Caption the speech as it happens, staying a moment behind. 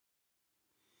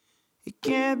It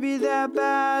can't be that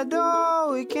bad,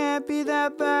 oh, it can't be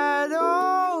that bad,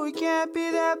 oh, it can't be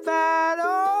that bad,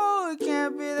 oh, it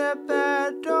can't be that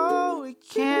bad, oh, it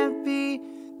can't be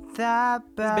that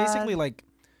bad. It's basically like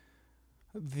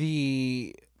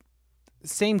the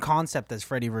same concept as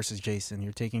Freddy versus Jason.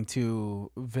 You're taking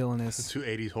two villainous, Two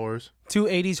 80s horrors. two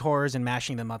 80s horrors and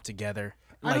mashing them up together.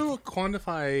 I don't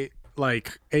quantify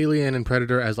like Alien and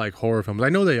Predator as like horror films. I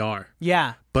know they are.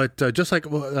 Yeah. But just like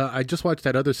I just watched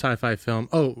that other sci-fi film.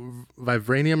 Oh,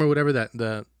 Vibranium or whatever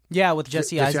Yeah, with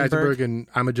Jesse Eisenberg. and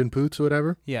Imogen Poots or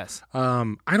whatever. Yes. I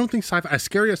don't think sci-fi, as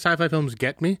scary as sci-fi films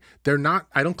get me, they're not.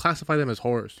 I don't classify them as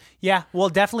horrors. Yeah, well,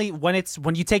 definitely when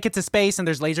you take it to space and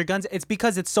there's laser guns, it's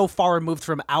because it's so far removed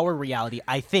from our reality,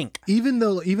 I think. Even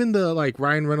the like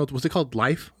Ryan Reynolds, was it called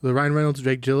Life? The Ryan Reynolds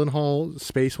Jake Gyllenhaal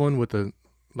space one with the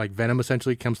like Venom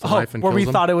essentially comes to life and where kills we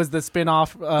him. thought it was the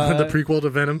spin-off. The prequel to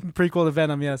Venom. Prequel to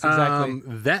Venom, yes, exactly.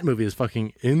 That movie is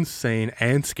fucking insane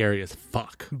and scary as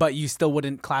fuck. But you still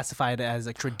wouldn't classify it as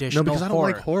a traditional No, because I don't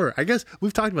like horror. I guess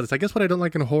we've talked about this. I guess what I don't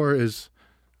like in horror is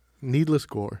needless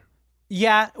gore.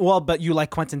 Yeah, well, but you like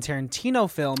Quentin Tarantino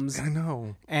films. I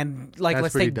know. And like, That's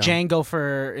let's pretty take dumb. Django,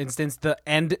 for instance,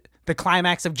 the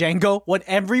climax of Django, when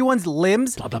everyone's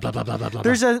limbs. Blah, blah, blah, blah, blah, blah, blah.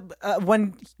 There's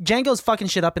when Django's fucking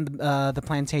shit up in the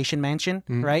plantation mansion,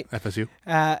 right? FSU.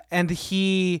 And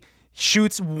he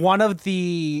shoots one of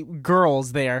the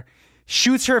girls there,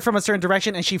 shoots her from a certain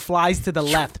direction, and she flies to the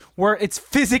left, where it's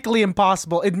physically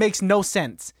impossible. It makes no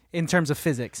sense in terms of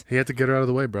physics. He had to get her out of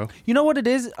the way, bro. You know what it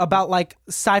is about like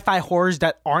sci-fi horrors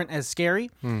that aren't as scary,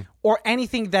 or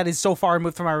anything that is so far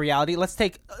removed from our reality? Let's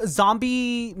take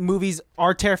zombie movies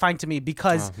are terrifying to me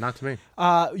because Not to me.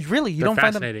 really you They're don't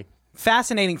fascinating. find them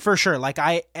fascinating for sure. Like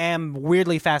I am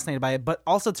weirdly fascinated by it, but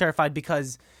also terrified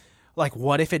because like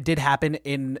what if it did happen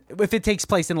if it takes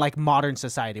place in like modern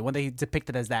society when they depict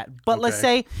it as that. But let's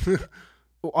say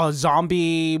a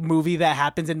zombie movie that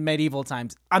happens in medieval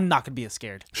times, I'm not gonna be as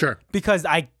scared. Sure. Because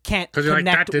I can't Because you're like,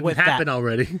 that connect didn't with happen that.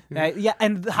 already. Yeah,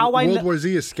 and how I World know. War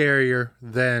Z is scarier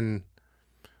than...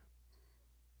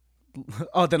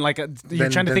 Oh, then like you're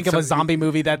trying to think of a zombie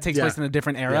movie that takes Yeah. place in a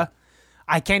different era.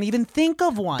 I can't even think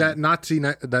of one. that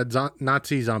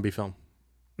Nazi zombie film.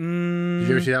 Did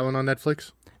you ever see that one on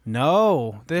Netflix?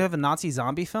 No, they have a Nazi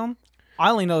zombie film.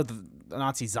 I only know the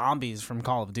Nazi zombies from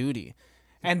Call of Duty,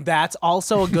 and that's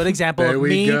also a good example There of we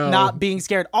me go. not being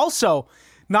scared. Also,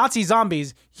 Nazi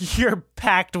zombies, you're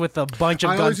packed with a bunch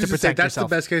of I guns always to used to say protect that's yourself.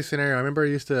 the best case scenario. I remember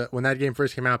when that game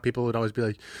first came out, people would always be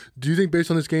like, "Do you think based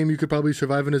on this game you could probably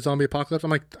survive in a zombie apocalypse?" I'm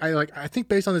like, I think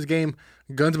based on this game,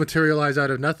 guns materialize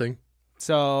out of nothing.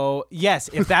 So yes,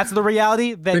 if that's the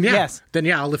reality, then Yeah, yes. Then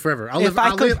yeah, I'll live forever. I'll If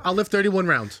live 31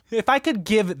 rounds. If I could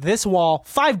give this wall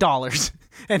 $5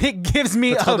 and it gives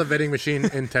me It's called the vending machine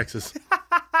in Texas.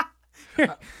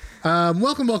 Welcome.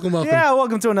 Yeah,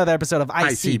 welcome to another episode of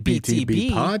ICBTB,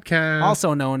 podcast.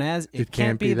 also known as It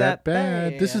Can't Be That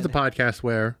Bad. This is the podcast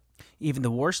where even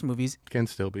the worst movies. can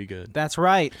still be good. That's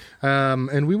right.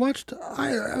 And we watched.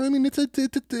 I mean,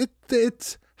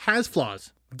 it has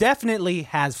flaws, Definitely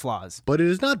has flaws. but it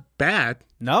is not bad.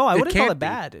 No, I It wouldn't call can't it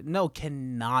bad. No,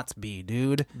 cannot be,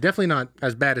 dude. Definitely not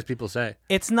as bad as people say.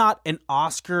 It's not an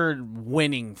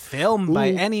Oscar-winning film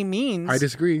by Ooh, any means. I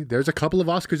disagree. There's a couple of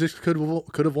Oscars this could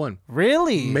have won.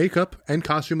 Really? Makeup and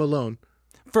costume alone.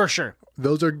 For sure.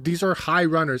 These are high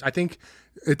runners. I think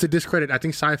it's a discredit. I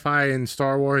think sci-fi and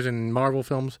Star Wars and Marvel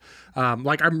films.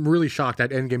 I'm really shocked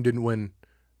that Endgame didn't win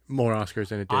more Oscars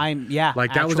than it did.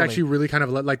 That was actually really kind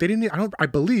of like they didn't. I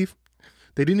believe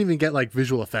they didn't even get like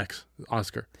visual effects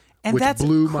Oscar, And which that's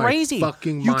blew crazy. my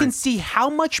fucking mind. You can see how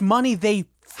much money they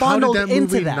How funneled did that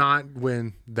into movie that. not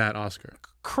win that Oscar?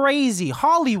 Crazy.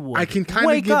 Hollywood. I can kind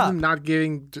of Wake give up. them not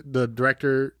giving the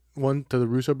director one to the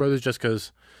Russo brothers just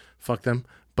because fuck them.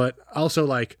 But also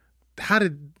like, how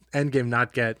did Endgame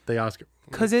not get the Oscar?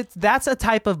 Because that's a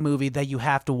type of movie that you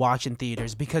have to watch in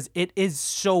theaters because it is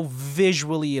so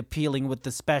visually appealing with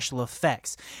the special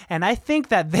effects. And I think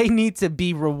that they need to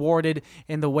be rewarded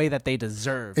in the way that they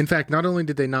deserve. In fact, not only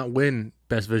did they not win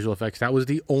Best Visual Effects, that was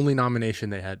the only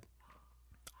nomination they had.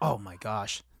 Oh my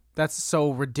gosh. That's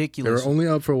so They ridiculous. were only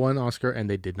up for one Oscar and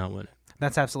they did not win it.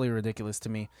 That's absolutely ridiculous to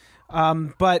me.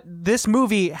 But this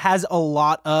movie has a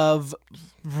lot of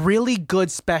really good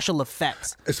special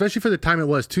effects. Especially for the time it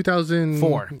was,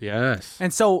 2004. Yes.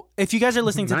 And so, if you guys are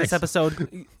listening to this Nice.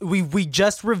 episode, we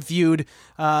just reviewed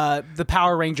the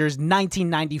Power Rangers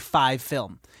 1995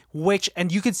 film,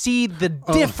 and you could see the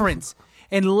difference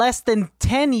in less than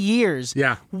 10 years.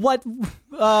 Yeah. What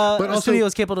also- studio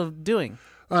is capable of doing.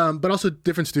 But also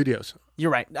different studios.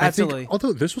 You're right. I Absolutely. think,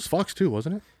 although this was Fox too,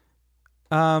 wasn't it?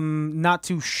 Not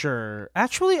too sure.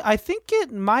 Actually, I think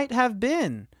it might have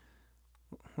been.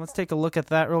 Let's take a look at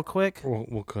that real quick.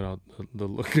 We'll cut out the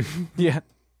look. Yeah.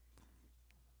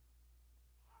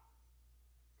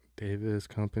 Davis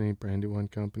Company, Brandywine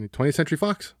Company, 20th Century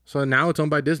Fox. So now it's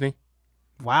owned by Disney.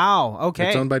 Wow. Okay.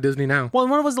 It's owned by Disney now. Well,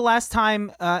 when was the last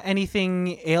time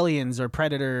anything Aliens or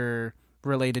Predator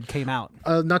related came out?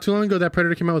 Not too long ago, that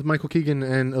Predator came out with Michael Keegan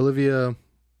and Olivia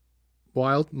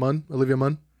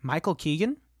Munn. Michael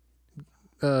Keegan?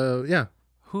 Yeah.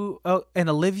 Who? Oh, and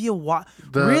Olivia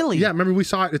really? Yeah, remember we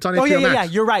saw it. It's on HBO Max. Yeah,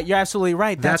 you're right. You're absolutely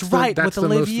right. That's right. With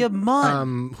Olivia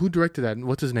Munn. Who directed that?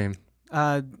 What's his name?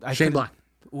 Shane Black.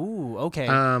 Ooh, okay.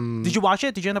 Did you watch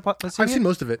it? Did you end up listening? I've seen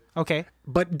most of it. Okay.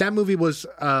 But that movie was,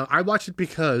 I watched it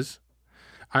because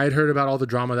I had heard about all the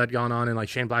drama that had gone on, and like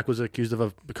Shane Black was accused of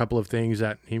a couple of things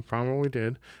that he probably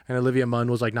did, and Olivia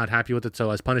Munn was like not happy with it, so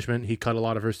as punishment he cut a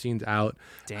lot of her scenes out.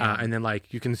 And then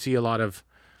like you can see a lot of,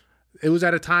 it was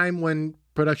at a time when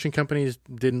production companies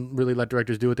didn't really let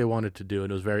directors do what they wanted to do,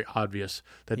 and it was very obvious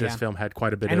that this film had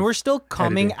quite a bit of and we're still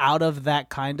coming out of that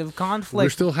kind of conflict. We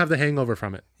still have the hangover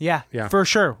from it. Yeah, for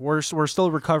sure. We're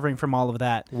still recovering from all of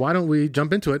that. Why don't we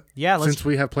jump into it? Yeah, since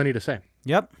we have plenty to say.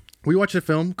 Yep. We watched a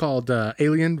film called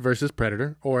Alien versus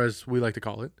Predator, or as we like to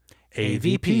call it,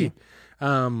 AVP,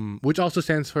 which also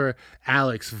stands for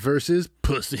Alex versus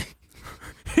Pussy.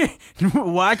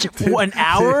 Watch an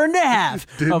hour and a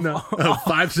half of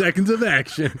 5 seconds of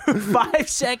action. 5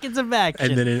 seconds of action.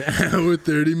 And then an hour,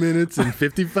 30 minutes, and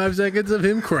 55 seconds of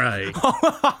him crying.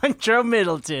 Joe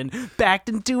Middleton backed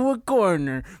into a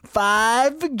corner.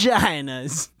 5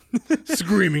 vaginas.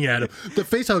 Screaming at him. The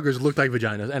facehuggers looked like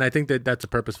vaginas, and I think that's a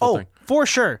purposeful thing. For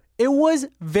sure. It was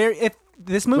very...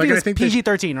 This movie is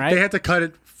PG-13, right? They had to cut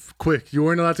it quick. You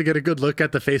weren't allowed to get a good look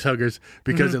at the face huggers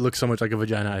because it looks so much like a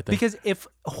vagina, I think. Because if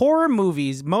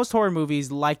most horror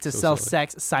movies like to sell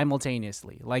sex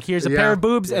simultaneously. Like, here's a pair of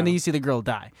boobs and then you see the girl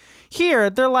die. Here,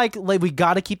 they're like we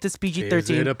got to keep this PG-13. Is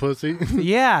it a pussy?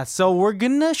 Yeah, so we're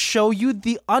going to show you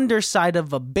the underside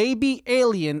of a baby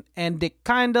alien, and it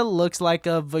kind of looks like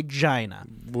a vagina.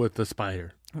 With the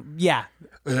spider. Yeah.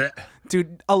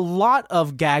 Dude, a lot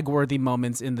of gag-worthy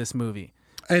moments in this movie.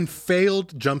 And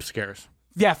failed jump scares.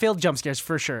 Yeah, failed jump scares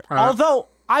for sure. Although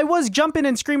I was jumping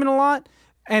and screaming a lot,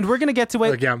 and we're gonna get to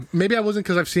it. Yeah, maybe I wasn't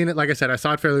because I've seen it. Like I said, I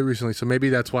saw it fairly recently, so maybe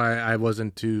that's why I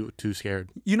wasn't too scared.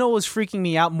 You know what was freaking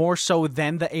me out more so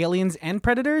than the aliens and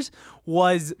predators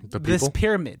was this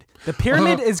pyramid. The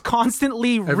pyramid is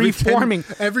constantly reforming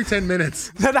every 10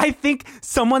 minutes. That I think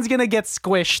someone's gonna get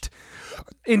squished.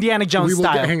 Indiana Jones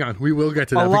style. Hang on, we will get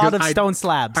to that. A lot of stone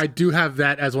slabs. I do have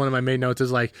that as one of my main notes.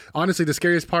 Is like, honestly, the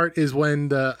scariest part is when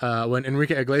when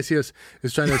Enrique Iglesias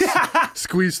is trying to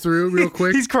squeeze through real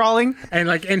quick. He's crawling, and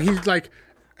he's like,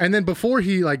 and then before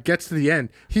he like gets to the end,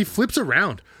 he flips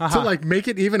around to like make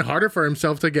it even harder for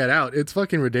himself to get out. It's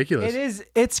fucking ridiculous. It is.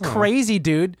 It's crazy,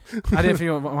 dude. I didn't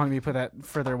feel want me to put that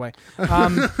further away.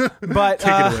 But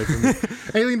take it away from me.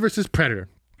 Alien versus Predator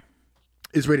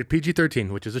is rated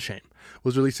PG-13, which is a shame.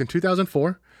 Was released in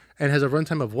 2004 and has a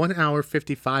runtime of 1 hour,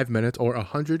 55 minutes or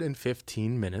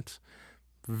 115 minutes.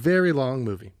 Very long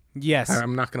movie. Yes.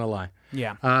 I'm not going to lie.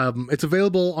 Yeah. It's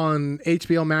available on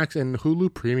HBO Max and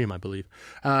Hulu Premium, I believe.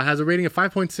 Has a rating of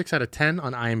 5.6 out of 10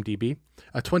 on IMDb,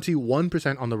 a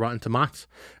 21% on the Rotten Tomatoes,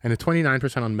 and a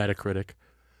 29% on Metacritic.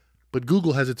 But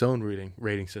Google has its own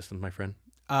rating system, my friend.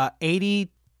 83%.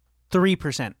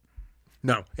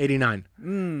 No, 89.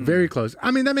 Very close. I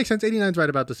mean, that makes sense. 89 is right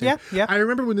about the same. Yeah. I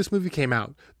remember when this movie came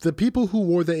out, the people who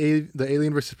wore the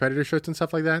Alien versus Predator shirts and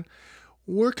stuff like that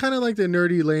were kind of like the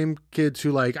nerdy, lame kids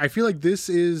who like, I feel like this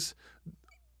is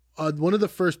one of the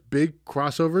first big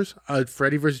crossovers, a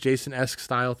Freddy versus Jason-esque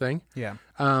style thing. Yeah.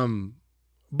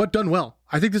 But done well.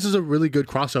 I think this is a really good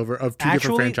crossover of two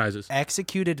different franchises.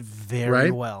 Executed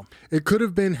very well. It could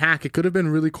have been hack. It could have been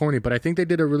really corny, but I think they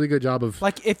did a really good job of...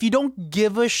 Like, if you don't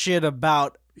give a shit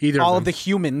about all of the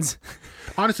humans...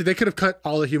 Honestly, they could have cut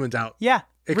all the humans out. Yeah,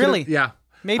 really. Yeah.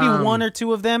 Maybe one or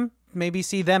two of them, maybe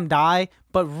see them die,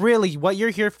 but really, what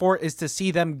you're here for is to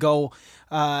see them go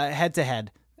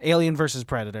head-to-head. Alien versus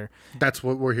Predator. That's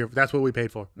what we're here for. That's what we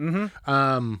paid for.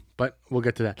 Mm-hmm. But we'll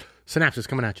get to that. Synopsis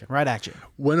coming at you. Right at you.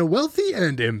 When a wealthy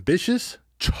and ambitious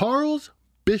Charles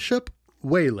Bishop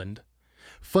Wayland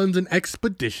funds an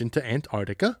expedition to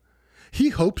Antarctica, he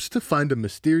hopes to find a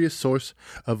mysterious source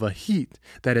of a heat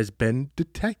that has been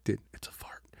detected. It's a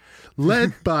fart.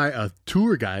 Led by a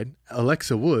tour guide,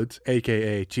 Alexa Woods,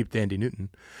 a.k.a. Cheap Dandy Newton,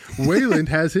 Wayland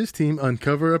has his team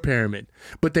uncover a pyramid,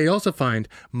 but they also find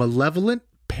malevolent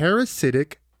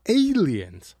parasitic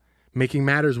aliens. Making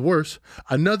matters worse,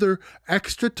 another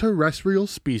extraterrestrial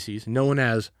species known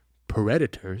as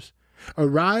predators,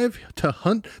 arrive to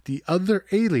hunt the other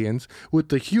aliens with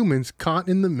the humans caught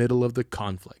in the middle of the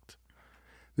conflict.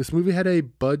 This movie had a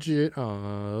budget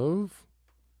of...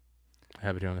 I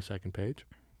have it here on the second page.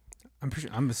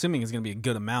 I'm assuming it's going to be a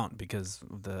good amount because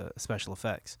of the special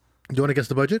effects. Do you want to guess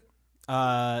the budget?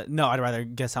 No, I'd rather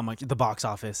guess how much the box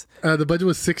office. The budget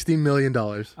was $16 million.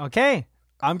 Okay.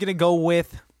 I'm going to go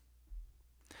with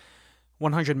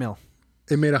 100 mil.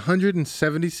 It made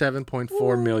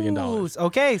 $177.4 million.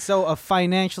 Okay, so a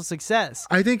financial success.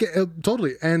 I think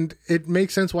totally. And it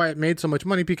makes sense why it made so much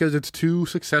money because it's two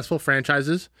successful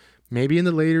franchises, maybe in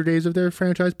the later days of their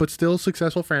franchise, but still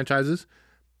successful franchises.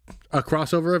 A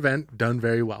crossover event done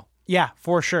very well. Yeah,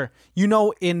 for sure. You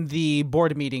know, in the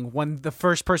board meeting, when the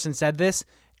first person said this,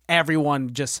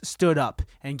 everyone just stood up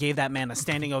and gave that man a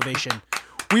standing ovation.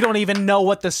 We don't even know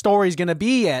what the story's going to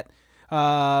be yet,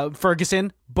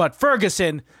 Ferguson. But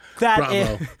Ferguson,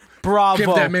 bravo.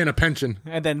 Give that man a pension.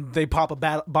 And then they pop a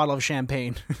bottle of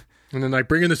champagne. And then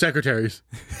bring in the secretaries.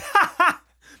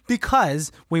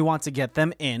 Because we want to get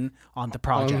them in on the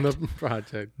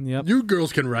project. Yep. You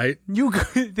girls can write.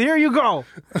 There you go.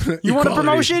 You want a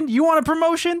promotion? You want a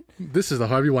promotion? This is the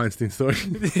Harvey Weinstein story.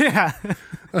 Yeah.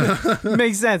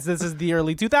 Makes sense. This is the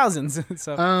early 2000s.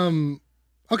 So.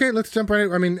 Okay, let's jump right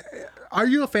in. I mean, are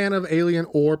you a fan of Alien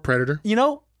or Predator? You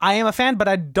know, I am a fan, but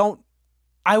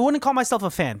I wouldn't call myself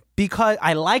a fan because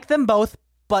I like them both,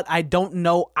 but I don't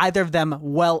know either of them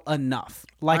well enough.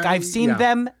 I've seen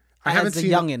them I haven't seen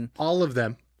youngin. all of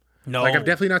them. No. I've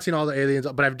definitely not seen all the Aliens,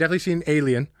 but I've definitely seen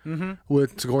Alien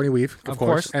with Sigourney Weaver, of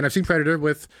course. And I've seen Predator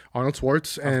with Arnold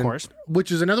Schwartz. Of course.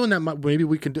 Which is another one that maybe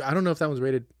we can do. I don't know if that one's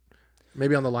rated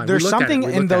maybe on the line. There's something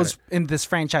in this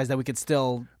franchise that we could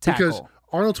still tackle. Because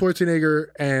Arnold Schwarzenegger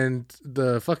and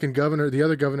the fucking governor, the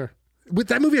other governor.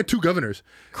 That movie had two governors.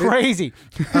 Crazy.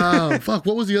 Fuck,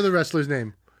 what was the other wrestler's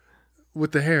name?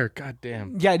 With the hair. God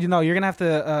damn. Yeah, you're going to have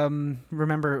to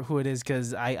remember who it is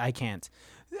because I can't.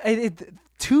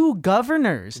 Two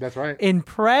governors. That's right. In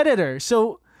Predator.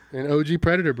 So... An OG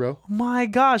Predator, bro. My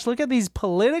gosh, look at these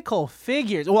political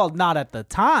figures. Well, not at the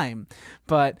time,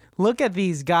 but look at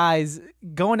these guys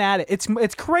going at it.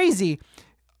 It's crazy.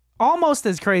 Almost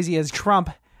as crazy as Trump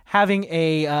having being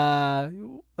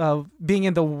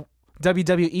in the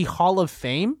WWE Hall of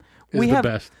Fame.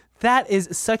 Best. That is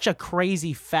such a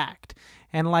crazy fact.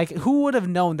 And who would have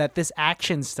known that this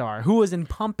action star, who was in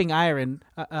Pumping Iron,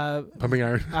 would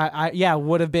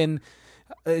have been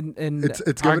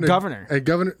it's our governor. The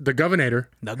Governator.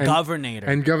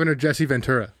 And Governor Jesse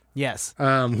Ventura. Yes.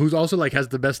 Who's also has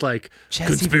the best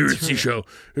conspiracy show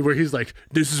where he's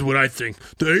this is what I think.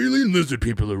 The alien lizard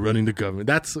people are running the government.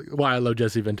 That's why I love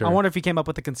Jesse Ventura. I wonder if he came up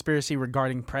with the conspiracy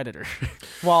regarding Predator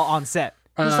while on set.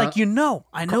 He's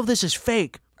I know this is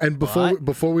fake. And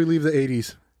before we leave the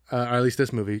 80s, or at least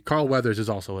this movie, Carl Weathers is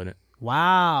also in it.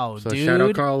 Wow, so dude. Shout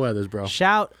out Carl Weathers, bro.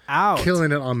 Shout out.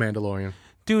 Killing it on Mandalorian.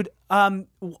 Dude,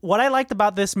 what I liked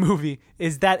about this movie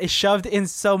is that it shoved in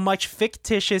so much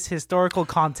fictitious historical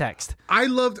context. I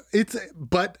loved it,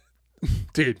 but,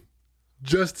 dude,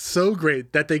 just so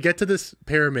great that they get to this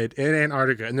pyramid in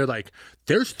Antarctica and they're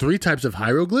there's 3 types of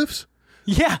hieroglyphs?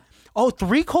 Yeah. Oh,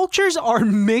 3 cultures are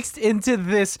mixed into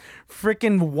this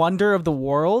freaking wonder of the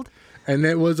world? And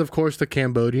it was, of course, the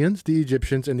Cambodians, the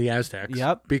Egyptians, and the Aztecs.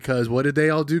 Yep. Because what did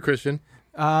they all do, Christian?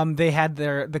 They had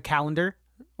the calendar.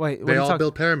 Wait, they all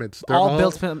built pyramids. They're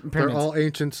all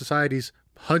ancient societies,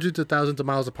 hundreds of thousands of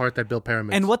miles apart that built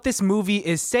pyramids. And what this movie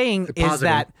is saying is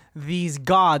that these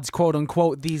gods, quote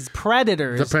unquote, these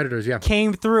predators,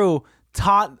 came through,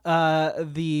 taught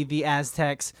the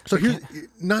Aztecs. So here's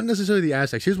not necessarily the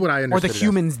Aztecs. Here's what I understood. Or the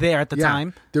humans there at the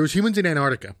time. There was humans in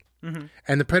Antarctica. Mm-hmm.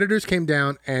 And the predators came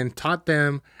down and taught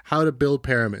them how to build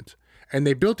pyramids. And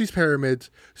they built these pyramids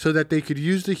so that they could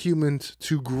use the humans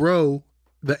to grow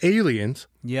the aliens.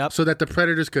 Yep. So that the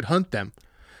predators could hunt them.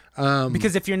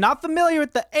 Because if you're not familiar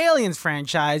with the Aliens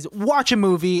franchise, watch a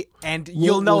movie and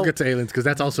you'll know. We'll get to Aliens because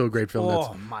that's also a great film.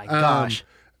 Oh my gosh.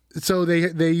 So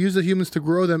they use the humans to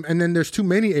grow them, and then there's too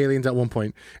many aliens at one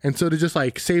point. And so to just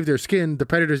save their skin, the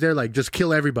predators there just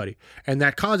kill everybody. And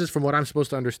that causes, from what I'm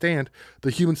supposed to understand,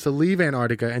 the humans to leave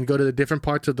Antarctica and go to the different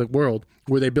parts of the world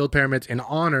where they build pyramids in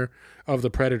honor of the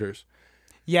predators.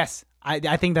 Yes.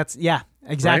 I think that's,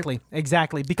 exactly. Right?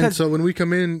 Exactly. And so when we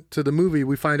come into the movie,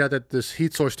 we find out that this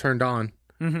heat source turned on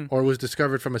or was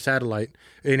discovered from a satellite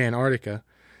in Antarctica.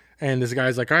 And this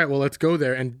guy's all right, well, let's go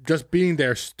there. And just being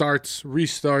there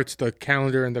restarts the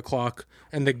calendar and the clock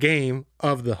and the game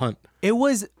of the hunt. It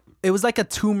was it was like a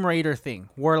Tomb Raider thing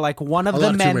where like one of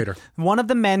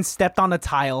the men stepped on a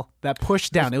tile that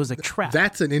pushed down. It was a trap.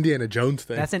 That's an Indiana Jones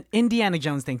thing. That's an Indiana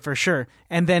Jones thing for sure.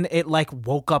 And then it like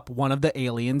woke up one of the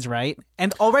aliens, right?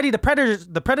 And already the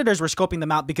predators were scoping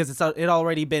them out because it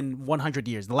already been 100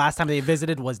 years. The last time they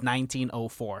visited was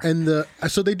 1904. And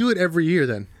so they do it every year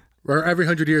then, or every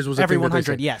 100 years was every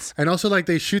 100. Yes. And also like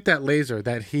they shoot that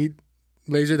heat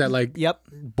laser that like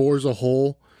bores a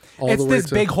hole. It's this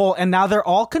big hole, and now they're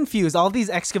all confused. All these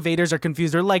excavators are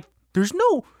confused. They're like, there's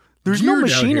no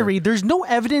machinery. There's no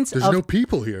evidence. There's no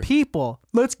people here.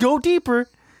 Let's go deeper.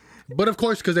 But of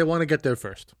course, because they want to get there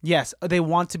first. Yes, they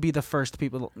want to be the first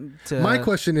people to... My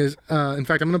question is, in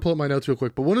fact, I'm going to pull up my notes real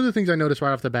quick, but one of the things I noticed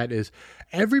right off the bat is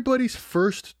everybody's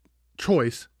first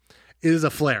choice is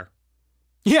a flare.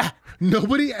 Yeah.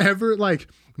 Nobody ever,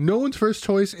 no one's first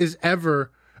choice is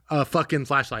ever a fucking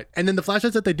flashlight. And then the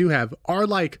flashlights that they do have are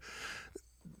like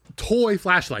toy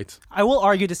flashlights. I will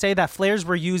argue to say that flares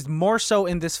were used more so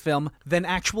in this film than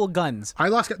actual guns.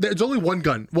 There's only one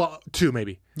gun. Well, two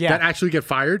maybe. Yeah. That actually get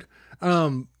fired.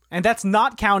 And that's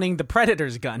not counting the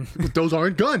Predator's gun. Those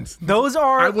aren't guns. Those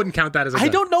are... I wouldn't count that as a gun. I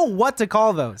don't know what to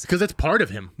call those. Because it's part of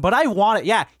him. But I want it.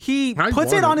 Yeah. He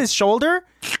puts it on his shoulder...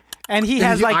 And he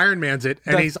Iron Man's it,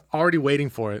 and he's already waiting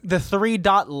for it. The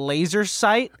 3-dot laser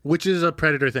sight, which is a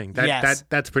Predator thing.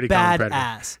 That's pretty common Predator.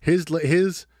 Badass.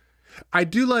 His, I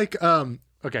do like.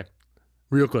 Okay,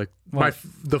 real quick.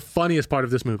 The funniest part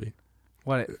of this movie.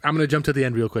 What? I'm gonna jump to the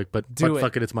end real quick, but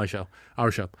fuck it, it's my show,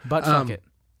 our show. But fuck it.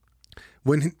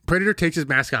 When Predator takes his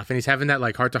mask off and he's having that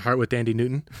heart to heart with Dandy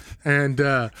Newton, and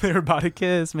they're about to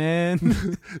kiss,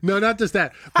 man. No, not just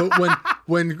that, but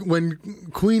when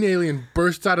Queen Alien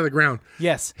bursts out of the ground,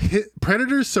 yes,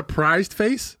 Predator's surprised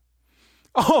face.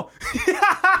 Oh,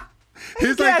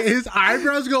 his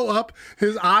eyebrows go up,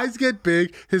 his eyes get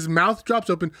big, his mouth drops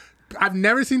open. I've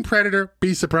never seen Predator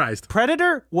be surprised.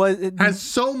 Predator has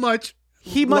so much.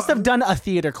 He must have done a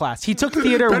theater class. He took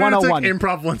theater 101. Took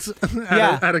improv once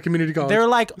at a community college. They're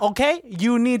like, okay,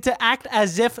 you need to act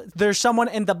as if there's someone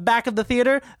in the back of the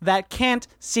theater that can't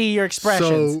see your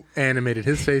expressions. So animated.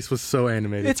 His face was so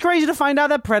animated. It's crazy to find out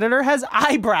that Predator has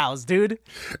eyebrows, dude.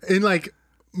 And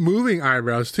moving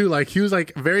eyebrows too. He was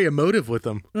very emotive with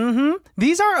them. Mm-hmm.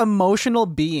 These are emotional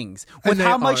beings. With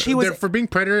how much he was for being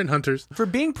Predator and Hunters. For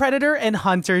being Predator and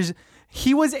Hunters.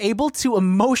 He was able to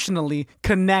emotionally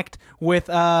connect with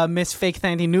Miss Fake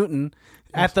Thandie Newton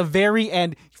at the very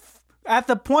end, at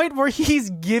the point where he's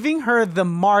giving her the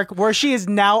mark where she is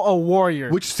now a warrior.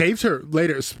 Which saves her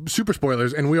later. Super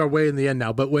spoilers, and we are way in the end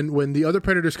now. But when the other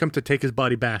Predators come to take his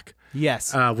body back,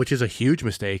 yes, which is a huge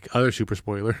mistake. Other super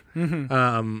spoiler.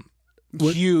 Mm-hmm.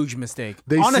 Huge mistake.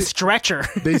 A stretcher.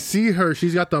 They see her.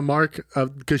 She's got the mark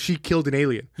of because she killed an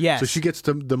alien. Yes. So she gets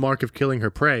the mark of killing her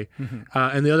prey. Mm-hmm.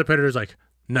 And the other Predator's like,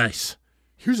 nice.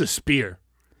 Here's a spear.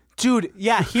 Dude,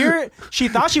 yeah, here she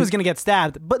thought she was going to get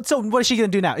stabbed. But so what is she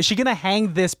going to do now? Is she going to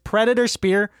hang this Predator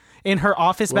spear in her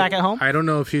office back at home? I don't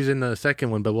know if she's in the second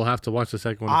one, but we'll have to watch the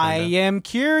second one. I am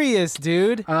curious,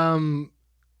 dude.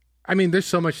 There's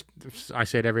so much. I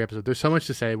say it every episode. There's so much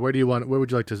to say. Where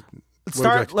would you like to...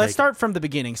 Let's start from the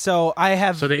beginning. So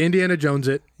the Indiana Jones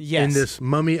in this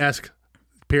mummy-esque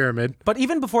pyramid. But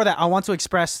even before that, I want to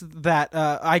express that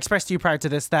I expressed to you prior to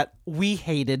this that we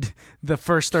hated the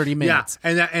first 30 minutes.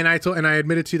 Yeah, and I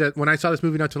admitted to you that when I saw this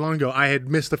movie not too long ago, I had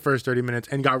missed the first 30 minutes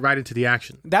and got right into the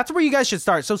action. That's where you guys should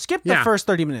start. So skip the first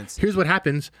 30 minutes. Here's what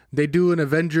happens. They do an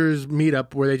Avengers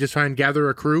meetup where they just try and gather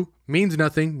a crew. Means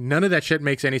nothing. None of that shit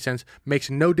makes any sense. Makes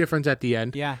no difference at the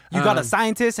end. Yeah. You got a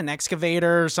scientist, an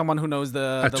excavator, someone who knows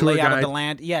the layout guide of the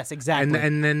land. Yes, exactly.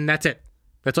 And then that's it.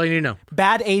 That's all you need to know.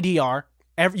 Bad ADR.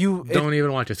 Don't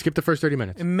even watch it. Skip the first 30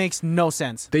 minutes. It makes no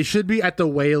sense. They should be at the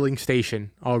whaling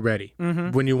station already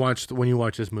when you watch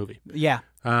this movie. Yeah.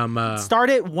 Start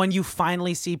it when you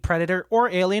finally see Predator or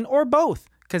Alien or both,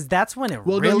 because that's when it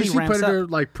really ramps up. Well, you see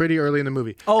Predator pretty early in the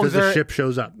movie because the ship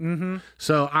shows up. Mm-hmm.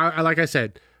 So I like I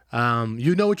said,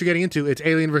 you know what you're getting into. It's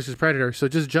Alien versus Predator. So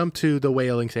just jump to the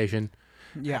whaling station.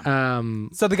 Yeah.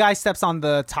 So the guy steps on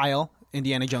the tile,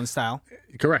 Indiana Jones style.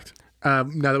 Correct. Now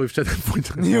that we've said that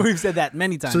point, we've said that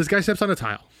many times. So this guy steps on a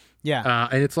tile. Yeah.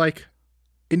 And it's like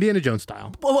Indiana Jones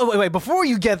style. Wait. Before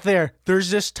you get there,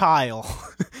 there's this tile.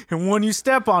 And when you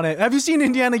step on it, have you seen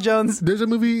Indiana Jones? There's a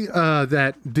movie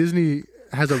that Disney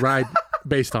has a ride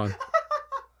based on.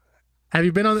 Have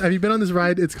you been on this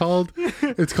ride? It's called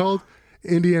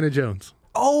Indiana Jones.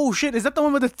 Oh shit, is that the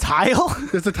one with the tile?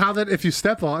 It's a tile that if you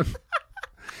step on,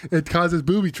 it causes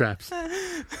booby traps.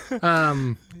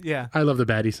 Yeah. I love the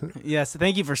baddies. Yes,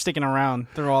 thank you for sticking around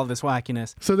through all this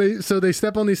wackiness. So they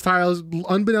step on these tiles.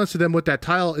 Unbeknownst to them, what that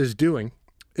tile is doing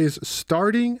is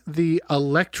starting the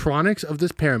electronics of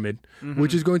this pyramid,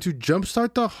 which is going to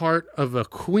jumpstart the heart of a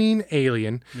queen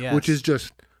alien, which is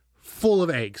just full of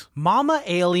eggs. Mama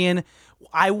alien,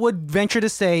 I would venture to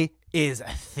say, is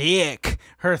thick.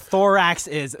 Her thorax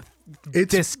is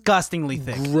disgustingly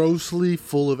thick. Grossly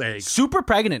full of eggs. Super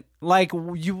pregnant. Like,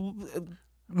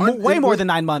 way more than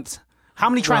 9 months. How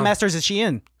many trimesters is she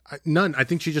in? None. I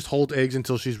think she just holds eggs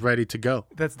until she's ready to go.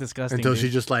 That's disgusting. Until she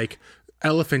just like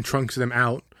elephant trunks them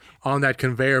out on that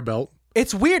conveyor belt.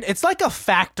 It's weird. It's like a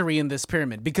factory in this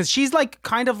pyramid because she's like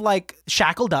kind of like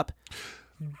shackled up,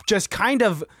 just kind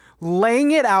of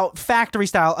laying it out factory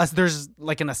style. There's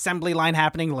like an assembly line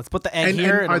happening. Let's put the egg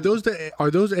here. And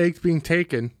are those eggs being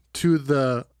taken to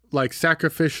the like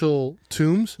sacrificial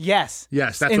tombs? Yes.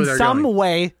 That's where they're going. In some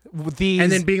way, these... And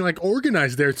then being like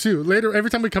organized there too. Later, every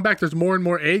time we come back, there's more and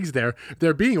more eggs there.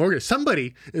 They're being organized.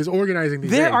 Somebody is organizing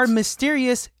these eggs. There are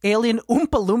mysterious alien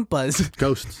Oompa Loompas.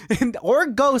 Ghosts. Or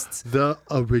ghosts. The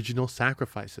original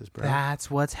sacrifices, bro.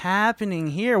 That's what's happening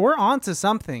here. We're onto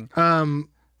something.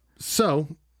 So...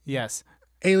 Yes.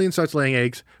 Alien starts laying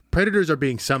eggs. Predators are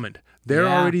being summoned. They're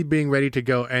already being ready to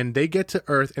go. And they get to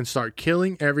Earth and start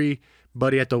killing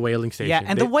everybody at the whaling station. Yeah,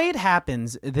 and the way it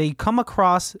happens, they come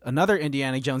across another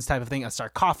Indiana Jones type of thing, a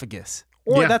sarcophagus.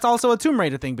 Or that's also a Tomb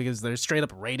Raider thing because they're straight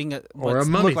up raiding or a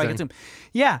mummy like a tomb.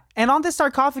 Yeah, and on this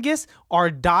sarcophagus are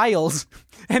dials.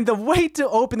 And the way to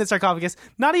open the sarcophagus,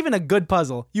 not even a good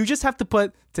puzzle. You just have to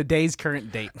put today's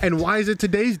current date. And why is it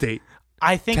today's date?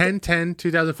 I think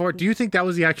 10/10/2004. Do you think that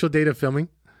was the actual date of filming?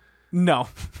 No.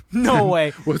 No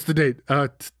way. What's the date?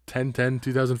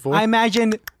 10/10/2004. I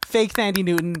imagine fake Thandie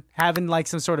Newton having like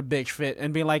some sort of bitch fit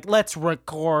and being like, let's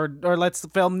record or let's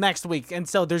film next week. And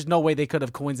so there's no way they could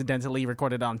have coincidentally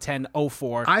recorded on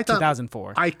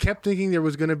 10/04/2004. I kept thinking there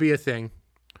was going to be a thing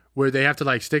where they have to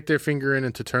like stick their finger in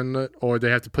and to turn it, or they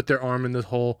have to put their arm in this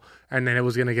hole, and then it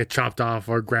was gonna get chopped off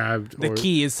or grabbed. The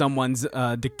key is someone's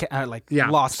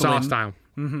lost saw limb. style.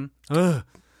 Mm-hmm.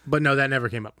 But no, that never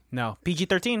came up. No,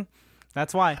 PG-13.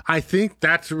 That's why. I think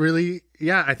that's really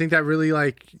I think that really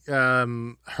like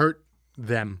hurt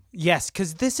them. Yes,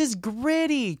 because this is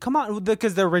gritty. Come on,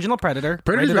 because the original Predator's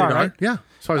rated R, right? Yeah,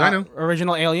 as far as I know.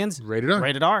 Original Aliens rated R,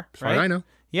 right? As far as I know.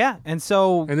 Yeah, and this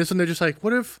one they're just like,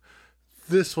 what if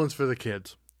this one's for the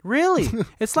kids? Really?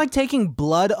 It's like taking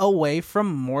blood away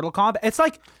from Mortal Kombat. It's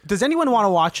like, does anyone want to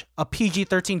watch a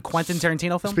PG-13 Quentin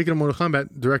Tarantino film? Speaking of Mortal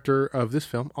Kombat, director of this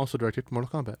film also directed Mortal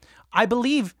Kombat. I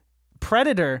believe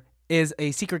Predator is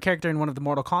a secret character in one of the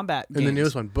Mortal Kombat games. In the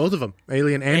newest one. Both of them.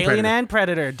 Alien and Predator. Alien and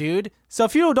Predator, dude. So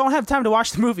if you don't have time to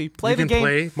watch the movie, play the game. You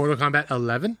can play Mortal Kombat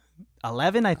 11?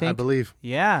 11, I think. I believe.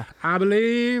 Yeah. I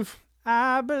believe.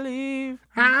 The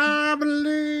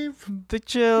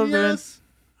children. Yes.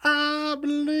 I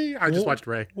believe. I just watched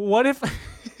Ray. What if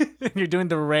you're doing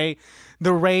the Ray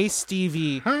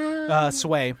Stevie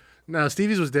sway? No,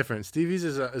 Stevie's was different. Stevie's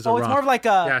is a it's rock. more of like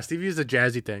a... Yeah, Stevie's a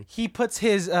jazzy thing. He puts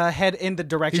his head in the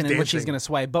direction in which he's going to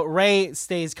sway. But Ray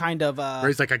stays kind of...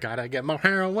 Ray's like, I gotta get more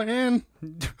heroin.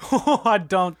 I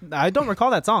don't recall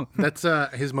that song. That's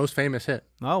his most famous hit.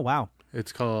 Oh, wow.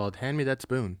 It's called Hand Me That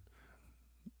Spoon.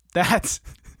 That's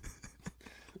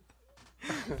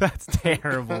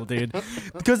terrible, dude.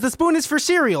 Because the spoon is for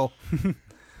cereal.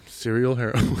 Serial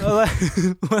hero. Let's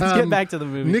get back to the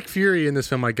movie. Nick Fury in this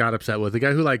film I got upset with. The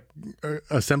guy who like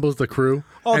assembles the crew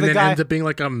and then ends up being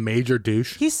like a major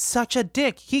douche. He's such a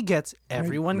dick. He gets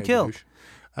everyone killed.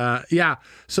 Yeah.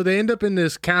 So they end up in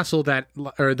this castle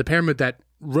or the pyramid that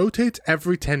rotates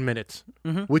every 10 minutes,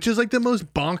 which is like the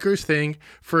most bonkers thing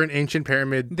for an ancient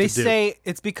pyramid They to do. say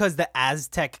it's because the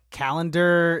Aztec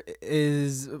calendar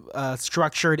is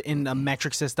structured in a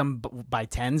metric system by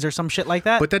tens or some shit like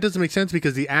that. But that doesn't make sense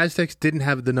because the Aztecs didn't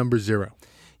have the number 0.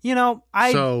 You know,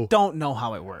 I don't know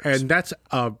how it works. And that's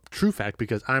a true fact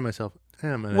because I myself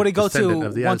am a would it go to descendant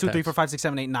of the 1, 2, Aztecs. 3, 4, 5, 6,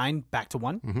 7, 8, 9 back to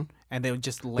 1, and they would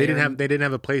just layer. They didn't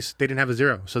have a place. They didn't have a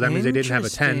 0, so that means they didn't have a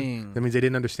 10. That means they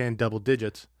didn't understand double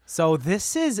digits. So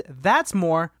that's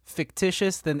more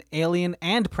fictitious than Alien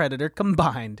and Predator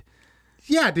combined.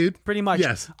 Yeah, dude. Pretty much.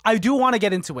 Yes. I do want to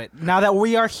get into it now that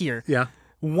we are here. Yeah.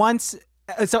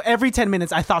 So every 10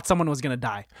 minutes, I thought someone was gonna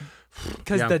die.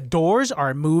 Because the doors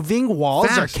are moving,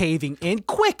 walls are caving in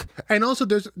quick. And also,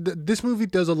 this movie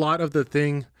does a lot of the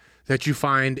thing that you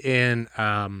find in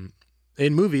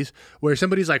in movies where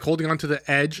somebody's like holding onto the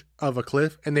edge of a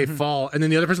cliff and they fall, and then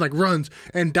the other person like runs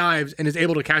and dives and is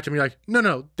able to catch them. You're like,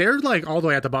 no, they're like all the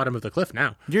way at the bottom of the cliff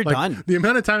now. You're like, done. The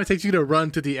amount of time it takes you to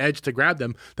run to the edge to grab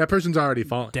them, that person's already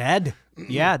fallen. Dead.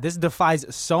 Yeah, this defies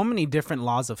so many different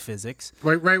laws of physics.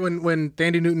 Right when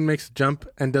Thandie Newton makes a jump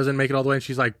and doesn't make it all the way, and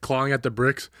she's like clawing at the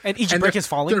bricks, and each brick is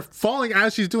falling. They're falling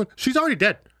as she's doing. She's already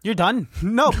dead. You're done.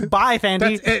 No, bye,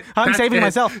 Thandie. I'm saving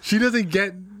myself. She doesn't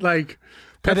get like.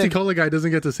 Pepsi Cola guy doesn't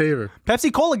get to save her.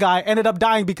 Pepsi Cola guy ended up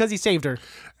dying because he saved her.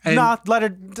 And not let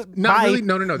her not really.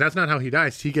 No. That's not how he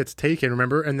dies. He gets taken,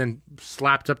 remember, and then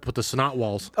slapped up with the snot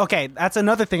walls. Okay, that's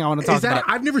another thing I want to talk about.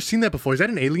 I've never seen that before. Is that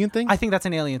an alien thing? I think that's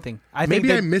an alien thing.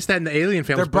 Maybe I missed that in the Alien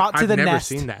films. They're brought to the nest. I've never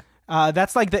seen that.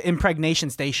 That's like the impregnation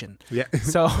station. Yeah.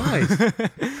 So nice.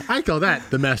 I call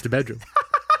that the master bedroom.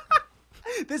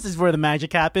 This is where the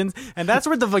magic happens, and that's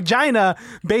where the vagina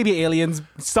baby aliens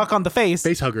stuck on the face.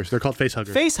 Face huggers. They're called face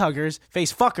huggers. Face huggers.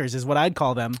 Face fuckers is what I'd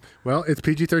call them. Well, it's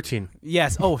PG-13.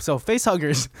 Yes. Oh, so face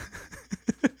huggers.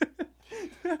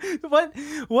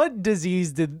 What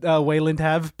disease did Wayland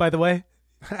have, by the way?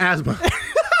 Asthma.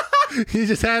 He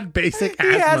just had basic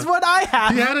asthma. He has what I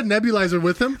have. He had a nebulizer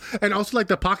with him, and also like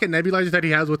the pocket nebulizer that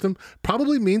he has with him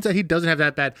probably means that he doesn't have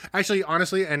that bad. Actually,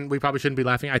 honestly, and we probably shouldn't be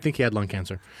laughing, I think he had lung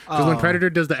cancer. Because when Predator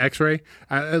does the X-ray,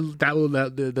 there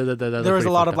was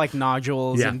a lot of like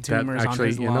nodules and tumors on his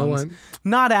lungs. You know what?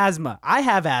 Not asthma. I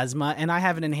have asthma, and I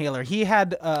have an inhaler. He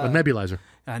had a nebulizer.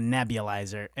 A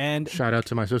nebulizer. And shout out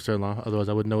to my sister-in-law. Otherwise,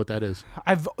 I wouldn't know what that is.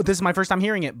 This is my first time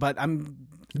hearing it, but I'm.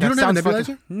 You don't have a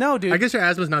nebulizer? No, dude. I guess your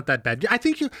asthma's not that bad. I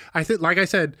think like I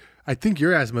said, I think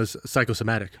your asthma's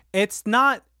psychosomatic. It's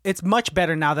not. It's much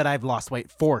better now that I've lost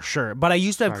weight, for sure. But I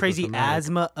used to have crazy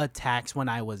asthma attacks when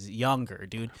I was younger,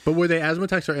 dude. But were they asthma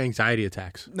attacks or anxiety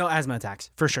attacks? No, asthma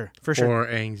attacks, for sure. Or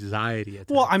anxiety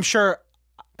attacks. Well, I'm sure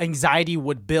anxiety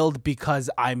would build because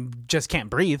I'm just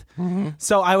can't breathe. Mm-hmm.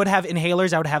 So I would have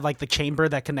inhalers. I would have like the chamber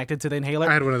that connected to the inhaler.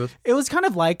 I had one of those. It was kind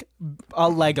of like a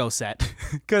Lego set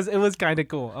because it was kind of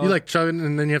cool. You like shove it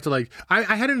and then you have to like. I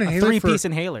had an inhaler. A 3-piece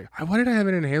inhaler. Why did I have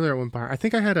an inhaler at one point? I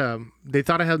think I had they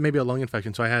thought I had maybe a lung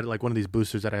infection, so I had like one of these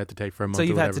boosters that I had to take for a month. So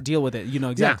you've had to deal with it. You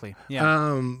know exactly.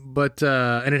 Yeah. But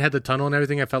and it had the tunnel and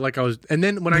everything. I felt like I was. And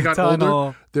then when I got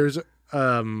older, there's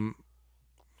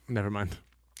never mind.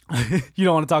 You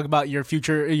don't want to talk about your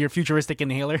futuristic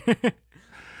inhaler.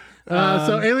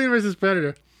 So Alien versus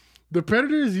Predator. The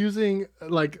Predator is using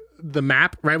like the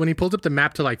map, right? When he pulls up the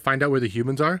map to like find out where the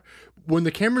humans are, when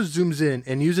the camera zooms in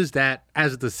and uses that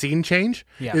as the scene change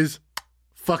is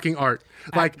fucking art.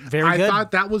 Like I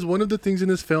thought that was one of the things in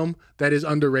this film that is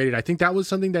underrated. I think that was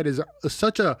something that is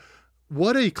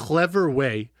what a clever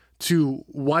way to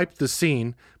wipe the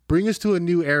scene, bring us to a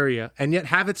new area, and yet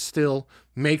have it still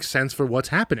make sense for what's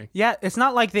happening. Yeah, it's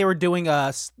not like they were doing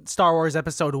a Star Wars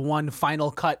Episode 1 Final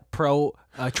Cut Pro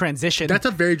transition. That's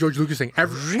a very George Lucas thing.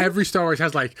 Every Star Wars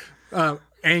has like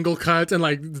angle cuts and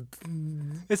like.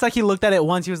 It's like he looked at it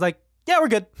once. He was like, "Yeah, we're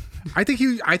good." I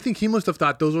think he must have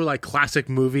thought those were like classic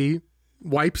movie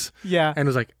wipes. Yeah, and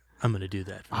was like, "I'm gonna do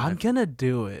that. I'm gonna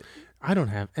do it. I don't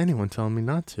have anyone telling me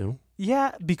not to."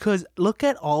 Yeah, because look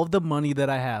at all of the money that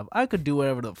I have. I could do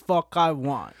whatever the fuck I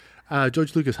want.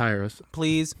 George Lucas, hire us.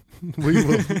 Please. We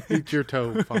will eat your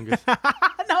toe, fungus.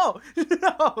 No,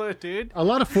 dude. A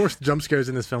lot of forced jump scares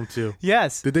in this film, too.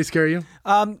 Yes. Did they scare you?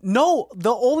 No.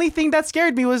 The only thing that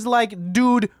scared me was like,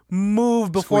 dude,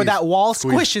 move before that wall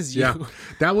squishes you. Yeah.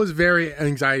 That was very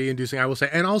anxiety-inducing, I will say.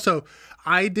 And also,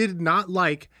 I did not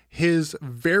like his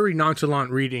very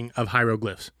nonchalant reading of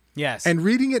hieroglyphs. Yes. And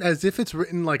reading it as if it's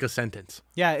written like a sentence.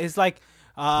 Yeah, it's like...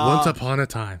 once upon a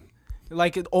time.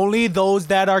 Like, only those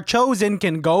that are chosen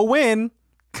can go in.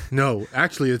 No,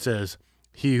 actually it says,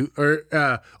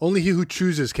 only he who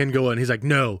chooses can go in. He's like,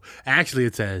 no, actually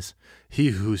it says,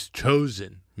 he who's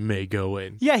chosen may go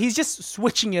in. Yeah, he's just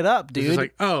switching it up, dude. He's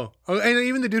like, oh. And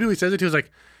even the dude who he says it to was like,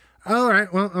 all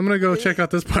right, well, I'm going to go check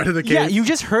out this part of the cave. Yeah, you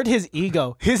just hurt his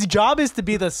ego. His job is to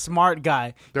be the smart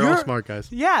guy. They're all smart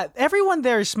guys. Yeah, everyone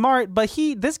there is smart, but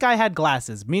this guy had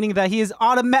glasses, meaning that he is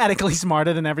automatically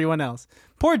smarter than everyone else.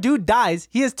 Poor dude dies.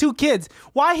 He has 2 kids.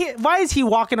 Why is he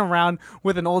walking around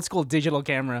with an old school digital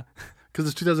camera? Because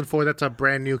it's 2004. That's a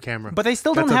brand new camera. But they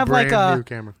still don't have like a brand new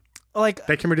camera. Like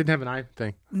that camera didn't have an eye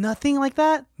thing. Nothing like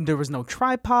that. There was no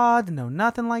tripod. No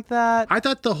nothing like that. I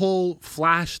thought the whole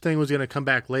flash thing was gonna come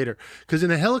back later. Because in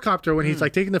the helicopter, when he's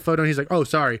like taking the photo, and he's like, "Oh,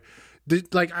 sorry."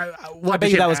 I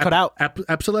bet you that was cut out.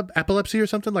 Epilepsy or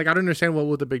something? Like, I don't understand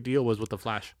what the big deal was with the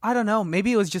flash. I don't know.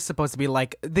 Maybe it was just supposed to be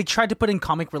like, they tried to put in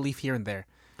comic relief here and there.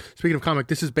 Speaking of comic,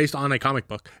 this is based on a comic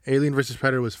book. Alien vs.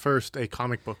 Predator was first a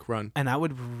comic book run. And I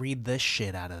would read the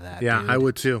shit out of that. Yeah, dude. I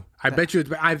would too. I bet you,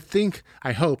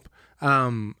 I hope,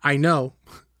 I know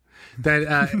that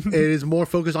it is more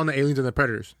focused on the aliens and the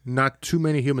predators. Not too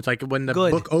many humans. Like when the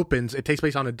book opens, it takes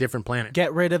place on a different planet.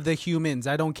 Get rid of the humans.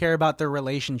 I don't care about their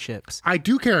relationships. I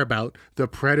do care about the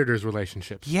predators'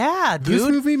 relationships. Yeah, dude. This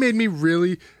movie made me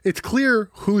really... It's clear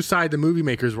whose side the movie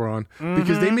makers were on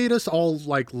because they made us all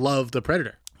like love the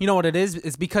predator. You know what it is?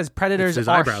 It's because predators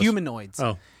are eyebrows. Humanoids.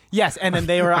 Oh. Yes, and then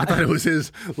they were... I thought it was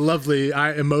his lovely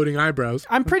emoting eyebrows.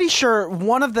 I'm pretty sure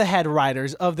one of the head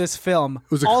writers of this film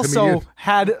also comedian.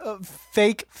 had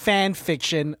fake fan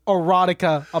fiction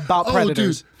erotica about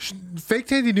predators. Dude. Fake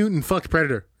Tandy Newton fucked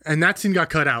Predator, and that scene got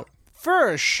cut out.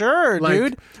 For sure,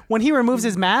 dude. When he removes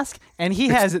his mask and he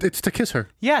has... It's to kiss her.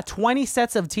 Yeah, 20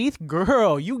 sets of teeth.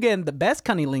 Girl, you getting the best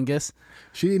cunnilingus.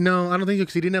 No, I don't think so,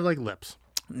 because he didn't have like lips.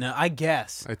 No, I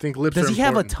guess. I think lips are Does he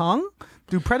have a important. tongue?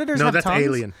 Do predators have tongues? No, that's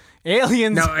Alien.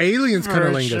 Aliens. No, aliens for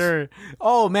cunnilingus. sure.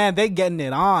 Oh, man, they getting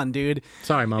it on, dude.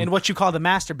 Sorry, Mom. In what you call the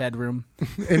master bedroom.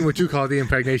 In what you call the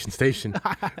impregnation station,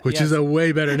 which is a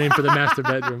way better name for the master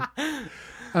bedroom.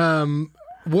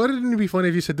 Wouldn't it be funny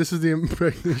if you said this is the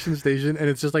impregnation station and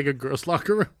it's just like a girl's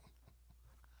locker room?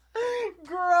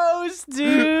 Gross,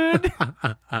 dude.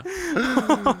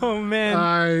 Oh, man.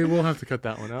 I will have to cut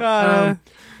that one out.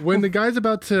 When the guy's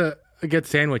about to get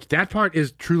sandwiched, that part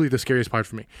is truly the scariest part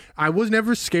for me. I was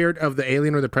never scared of the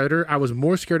alien or the predator. I was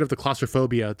more scared of the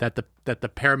claustrophobia that the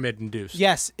pyramid induced.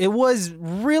 Yes, it was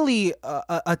really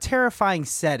a terrifying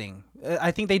setting.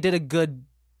 I think they did a good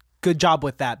job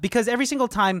with that because every single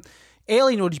time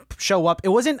Alien would show up, it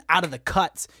wasn't out of the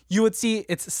cuts. You would see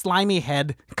its slimy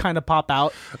head kind of pop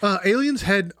out. Alien's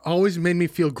head always made me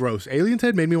feel gross. Alien's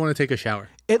head made me want to take a shower.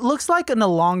 It looks like an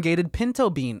elongated pinto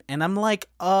bean, and I'm like,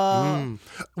 What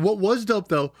was dope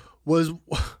though was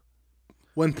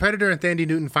when Predator and Thandie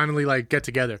Newton finally like get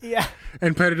together. Yeah.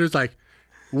 And Predator's like,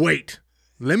 wait,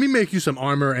 let me make you some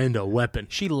armor and a weapon.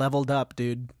 She leveled up,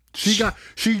 dude. She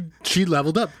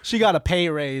leveled up. She got a pay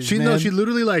raise. She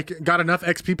literally like got enough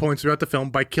XP points throughout the film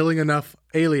by killing enough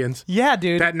aliens. Yeah,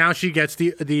 dude. That now she gets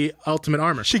the ultimate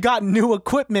armor. She got new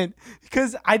equipment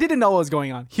because I didn't know what was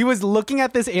going on. He was looking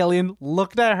at this alien,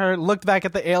 looked at her, looked back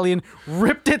at the alien,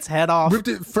 ripped its head off. Ripped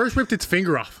its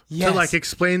finger off yes. to like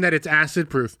explain that it's acid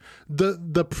proof.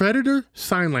 The Predator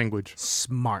sign language.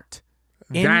 Smart.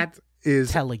 That is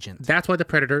intelligent. That's why the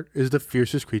Predator is the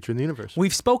fiercest creature in the universe.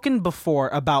 We've spoken before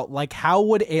about like how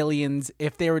would aliens,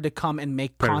 if they were to come and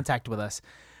make contact with us,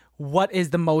 what is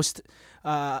the most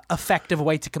effective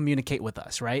way to communicate with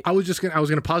us, right? I was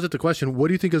gonna posit the question: what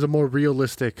do you think is a more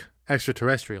realistic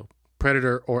extraterrestrial,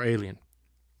 Predator or alien?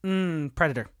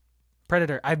 Predator.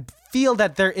 I feel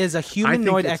that there is a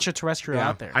humanoid extraterrestrial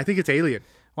out there. I think it's alien.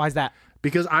 Why is that?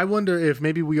 Because I wonder if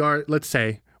maybe we are. Let's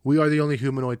say we are the only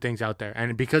humanoid things out there.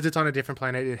 And because it's on a different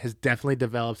planet, it has definitely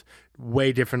developed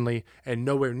way differently and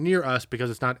nowhere near us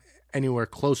because it's not anywhere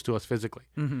close to us physically.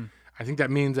 Mm-hmm. I think that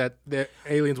means that the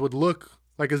aliens would look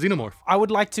like a xenomorph. I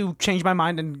would like to change my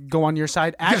mind and go on your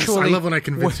side. Actually, yes, I love when I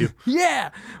convince you.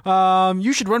 Yeah.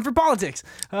 You should run for politics.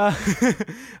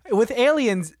 With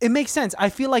aliens, it makes sense. I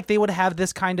feel like they would have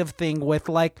this kind of thing with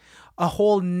like a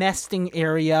whole nesting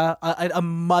area, a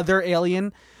mother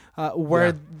alien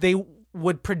where they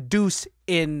would produce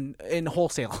in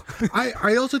wholesale.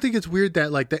 I also think it's weird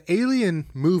that like the alien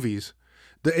movies,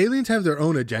 the aliens have their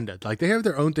own agenda. Like they have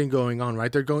their own thing going on,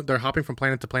 right? They're hopping from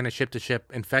planet to planet, ship to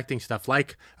ship, infecting stuff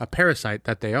like a parasite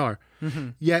that they are.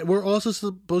 Mm-hmm. Yet we're also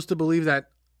supposed to believe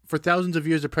that for thousands of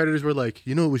years the predators were like,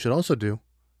 you know what we should also do?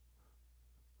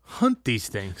 Hunt these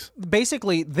things.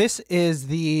 Basically, this is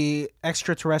the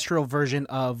extraterrestrial version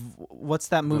of what's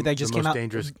that movie that just came out?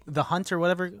 Dangerous. The Hunt or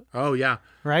whatever. Oh yeah,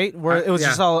 right. Where it was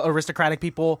just all aristocratic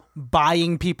people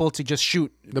buying people to just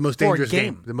shoot. The most dangerous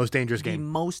game. The most dangerous game. The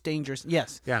most dangerous.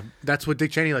 Yes. Yeah, that's what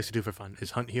Dick Cheney likes to do for fun: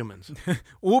 is hunt humans.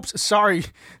 Oops, sorry,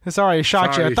 I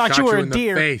shot you. I thought you were a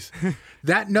deer. Face.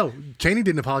 Cheney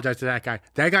didn't apologize to that guy.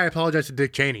 That guy apologized to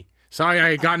Dick Cheney. Sorry,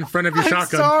 I got in front of your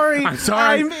shotgun. I'm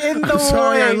sorry. I'm in the way. I'm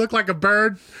sorry, I look like a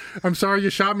bird. I'm sorry you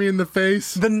shot me in the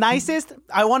face. The nicest,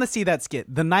 I want to see that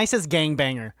skit. The nicest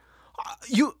gangbanger.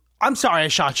 I'm sorry I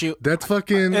shot you. That's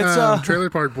fucking Trailer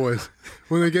Park Boys.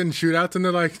 When they get in shootouts and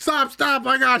they're like, stop,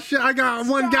 I got shit.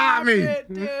 One got me. Stop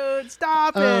it, dude.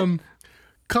 Stop it.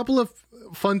 Couple of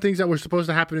fun things that were supposed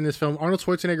to happen in this film. Arnold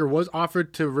Schwarzenegger was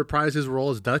offered to reprise his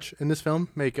role as Dutch in this film,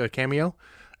 make a cameo.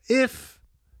 If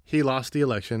he lost the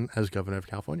election as governor of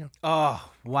California.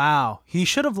 Oh, wow. He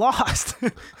should have lost.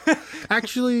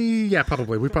 Actually, yeah,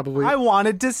 probably. I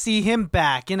wanted to see him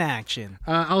back in action.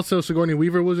 Also, Sigourney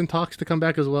Weaver was in talks to come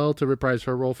back as well to reprise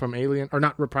her role from Alien. Or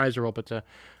not reprise her role, but to,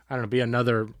 I don't know, be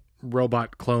another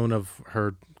robot clone of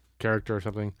her character or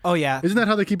something. Oh, yeah. Isn't that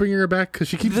how they keep bringing her back? Because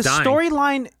she keeps dying. The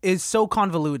storyline is so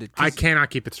convoluted. I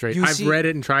cannot keep it straight. I've read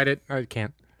it and tried it. I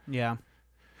can't. Yeah.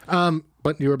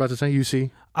 But you were about to say UC.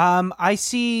 I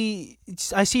see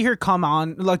her come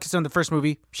on, like it's in the first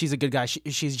movie. She's a good guy.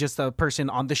 She's just a person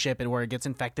on the ship and where it gets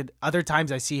infected. Other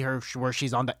times I see her where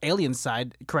she's on the alien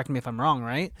side. Correct me if I'm wrong,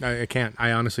 right? I can't.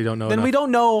 I honestly don't know. Then we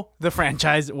don't know the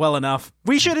franchise well enough.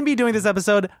 We shouldn't be doing this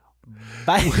episode.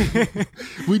 Bye.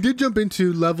 We did jump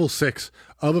into level 6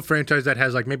 of a franchise that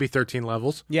has like maybe 13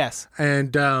 levels. Yes.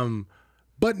 And,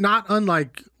 but not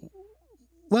unlike,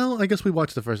 well, I guess we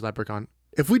watched the first Leprechaun.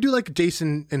 If we do like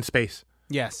Jason in space.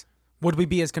 Yes. Would we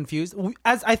be as confused?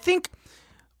 As I think.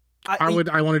 I want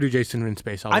to do Jason in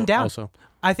space. I'm down. Also,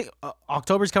 I think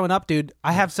October's coming up, dude.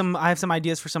 I have some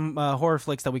ideas for some horror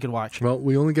flicks that we could watch. Well,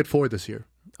 we only get 4 this year.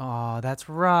 Oh, that's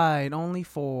right. Only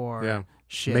 4. Yeah.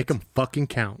 Shit. Make them fucking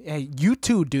count. Hey, you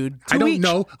too, dude. I don't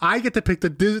know. I get to pick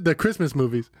the Christmas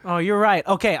movies. Oh, you're right.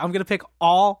 Okay, I'm gonna pick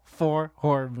all 4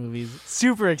 horror movies.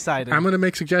 Super excited. I'm gonna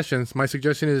make suggestions. My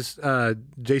suggestion is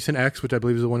Jason X, which I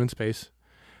believe is the one in space.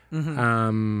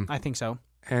 Mm-hmm. I think so.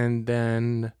 And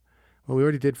then, well, we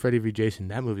already did Freddy v. Jason.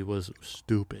 That movie was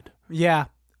stupid. Yeah.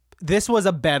 This was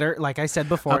a better, like I said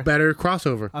before, a better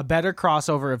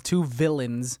crossover of 2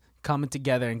 villains coming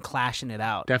together and clashing it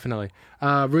out. Definitely.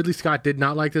 Ridley Scott did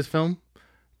not like this film.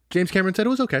 James Cameron said it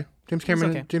was okay. James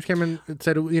Cameron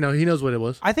said, he knows what it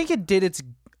was. I think it did its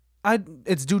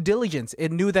due diligence.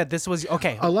 It knew that this was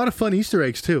okay. A lot of fun Easter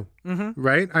eggs too,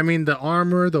 right? I mean, the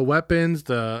armor, the weapons,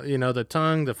 the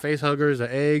tongue, the face huggers,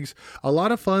 the eggs. A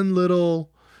lot of fun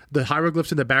the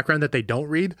hieroglyphs in the background that they don't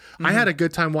read. I had a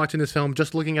good time watching this film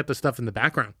just looking at the stuff in the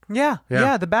background. Yeah.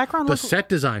 The background looks set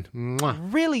design. Mwah.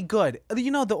 Really good.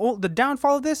 The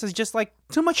downfall of this is just like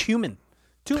too much human.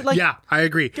 Yeah, I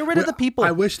agree. Get rid of the people.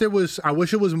 I wish it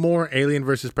was more Alien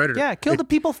versus Predator. Yeah, kill the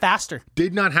people faster.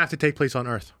 Did not have to take place on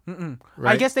Earth. Right?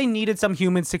 I guess they needed some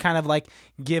humans to kind of like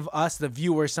give us, the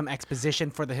viewers, some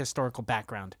exposition for the historical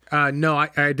background. No,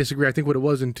 I disagree. I think what it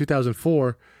was in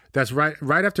 2004, that's right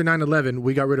after 9/11,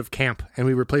 we got rid of camp and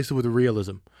we replaced it with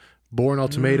realism. Bourne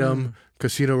Ultimatum,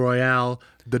 Casino Royale,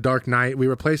 The Dark Knight. We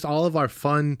replaced all of our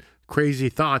fun, crazy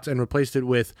thoughts and replaced it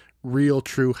with real,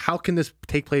 true. How can this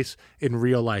take place in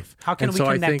real life? How can we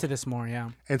connect to this more? Yeah.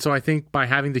 And so I think by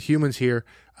having the humans here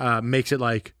makes it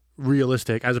like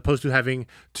realistic, as opposed to having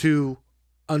 2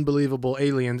 unbelievable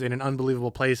aliens in an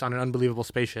unbelievable place on an unbelievable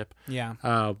spaceship.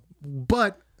 Yeah.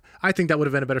 But I think that would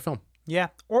have been a better film. Yeah.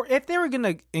 Or if they were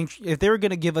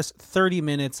gonna give us 30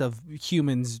 minutes of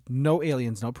humans, no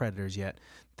aliens, no predators yet,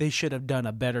 they should have done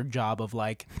a better job of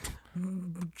like.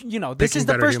 This is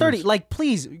the first 30. Humans. Like,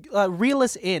 please reel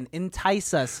us in,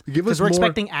 entice us, because we're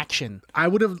expecting action. I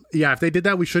would have, if they did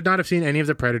that, we should not have seen any of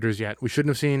the predators yet. We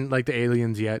shouldn't have seen like the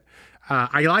aliens yet.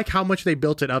 I like how much they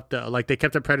built it up though. Like they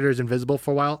kept the predators invisible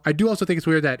for a while. I do also think it's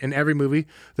weird that in every movie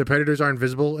the predators are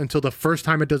invisible until the first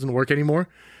time it doesn't work anymore,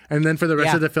 and then for the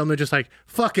rest of the film they're just like,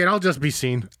 fuck it, I'll just be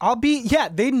seen.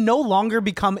 They no longer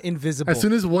become invisible. As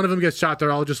soon as one of them gets shot,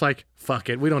 they're all just like, fuck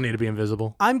it, we don't need to be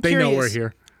invisible. They know we're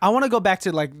here. I want to go back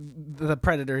to like the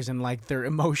predators and like their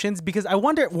emotions, because I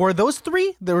wonder, were those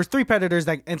 3? There was 3 predators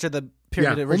that entered the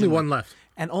pyramid originally. Only one left.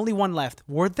 And only one left.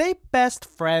 Were they best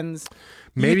friends?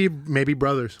 Maybe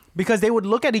brothers. Because they would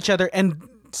look at each other and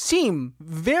seem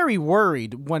very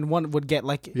worried when one would get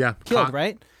like killed,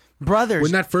 right? Brothers.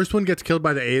 When that first one gets killed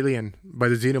by the alien, by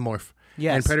the xenomorph,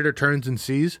 and Predator turns and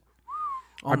sees,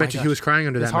 I bet you he was crying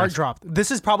under that. His heart dropped. This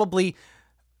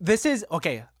is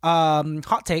okay.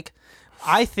 Hot take.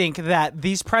 I think that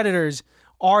these predators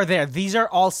are there. These are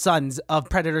all sons of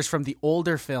predators from the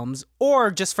older films, or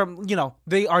just from,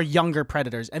 they are younger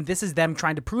predators. And this is them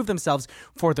trying to prove themselves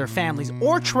for their families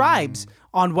or tribes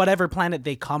on whatever planet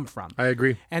they come from. I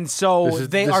agree. And so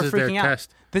they are freaking out.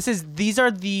 Test.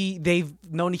 They've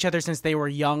known each other since they were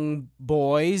young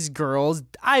boys, girls.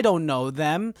 I don't know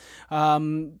them.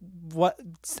 And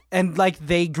like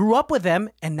they grew up with them,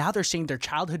 and now they're seeing their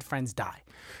childhood friends die.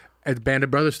 It's Band of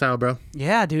Brothers style, bro.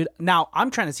 Yeah, dude. Now I'm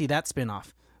trying to see that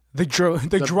spinoff. The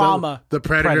drama. The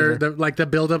Predator. The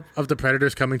buildup of the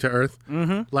Predators coming to Earth.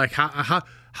 Mm-hmm. Like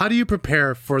how do you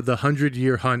prepare for the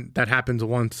 100-year hunt that happens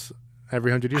once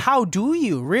every 100 years? How do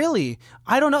you really?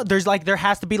 I don't know. There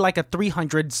has to be like a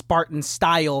 300 Spartan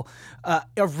style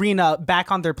arena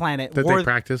back on their planet that they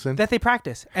practice in. That they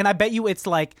practice, and I bet you it's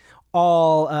like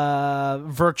all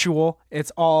virtual.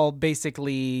 It's all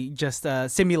basically just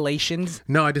simulations.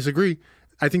 No, I disagree.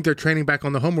 I think their training back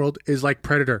on the homeworld is like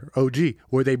Predator OG,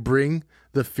 where they bring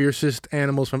the fiercest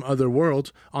animals from other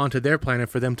worlds onto their planet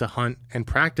for them to hunt and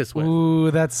practice with. Ooh,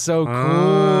 that's so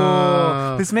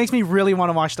cool. This makes me really want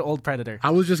to watch the old Predator. I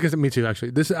was just going to me too,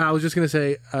 actually. I was just going to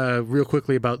say real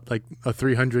quickly about like a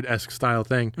 300-esque style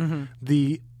thing.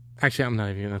 Actually, I'm not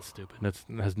even, that's stupid. That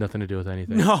has nothing to do with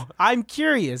anything. No, I'm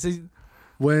curious.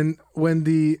 When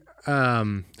the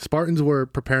Spartans were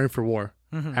preparing for war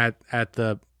at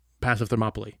the Pass of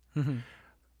Thermopylae,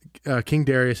 King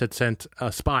Darius had sent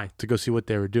a spy to go see what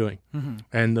they were doing.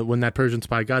 And when that Persian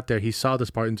spy got there, he saw the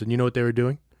Spartans, and you know what they were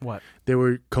doing? What? They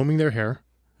were combing their hair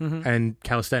and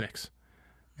calisthenics.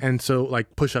 And so,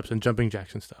 like, push-ups and jumping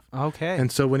jacks and stuff. Okay.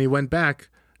 And so when he went back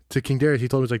to King Darius, he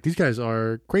told him, like, these guys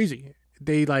are crazy.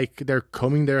 They're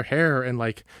combing their hair and,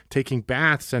 like, taking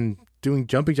baths and doing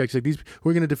jumping jacks. Like,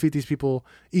 we're going to defeat these people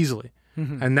easily.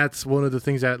 And that's one of the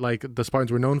things that, like, the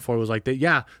Spartans were known for was, like, they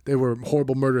were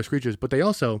horrible, murderous creatures, but they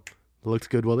also looked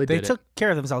good while they did it. They took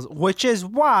care of themselves, which is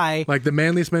why... Like, the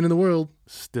manliest men in the world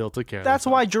still took care of themselves.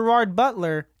 That's why Gerard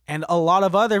Butler and a lot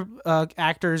of other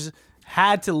actors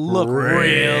had to look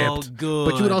real good.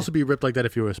 But you would also be ripped like that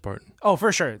if you were a Spartan. Oh,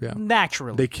 for sure. Yeah.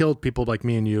 Naturally. They killed people like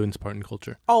me and you in Spartan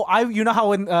culture. Oh, you know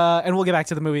how and we'll get back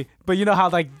to the movie, but you know how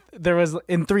like there was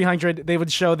in 300 they would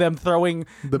show them throwing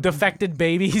defected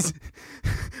babies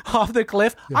off the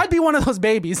cliff? Yeah. I'd be one of those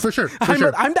babies. For sure.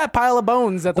 I'm that pile of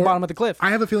bones at the bottom of the cliff.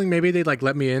 I have a feeling maybe they'd like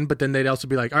let me in, but then they'd also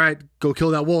be like, all right, go kill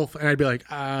that wolf. And I'd be like,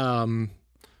 And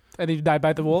he died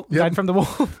by the wolf? Yep. Died from the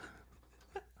wolf?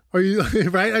 Are you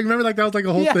right? I remember like that was like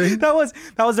a whole thing. That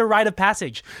was a rite of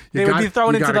passage. They would be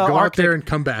thrown into the go Arctic out there and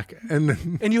come back,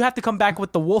 and you have to come back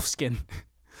with the wolf skin.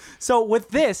 So with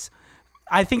this,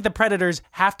 I think the Predators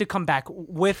have to come back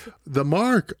with the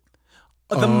mark,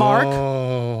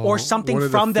 or something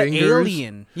from the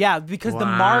alien. Yeah, because the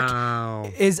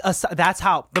mark is that's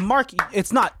how the mark.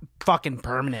 It's not fucking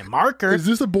permanent marker. Is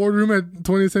this a boardroom at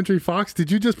 20th Century Fox?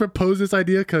 Did you just propose this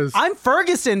idea? Because I'm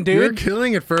Ferguson, dude. You're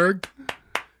killing it, Ferg.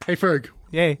 Hey, Ferg.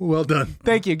 Yay. Well done.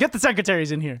 Thank you. Get the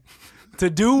secretaries in here to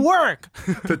do work.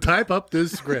 To type up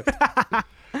this script.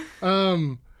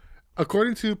 According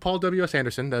to Paul W.S.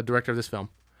 Anderson, the director of this film,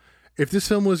 if this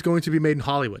film was going to be made in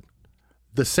Hollywood,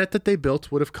 the set that they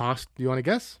built would have cost, do you want to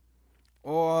guess?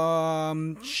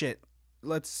 Shit.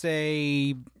 Let's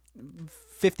say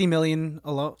 50 million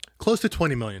alone. Close to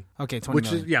 20 million. Okay, 20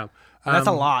 million. Which is, yeah. That's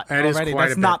a lot already.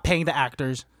 That's not paying the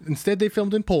actors. Instead, they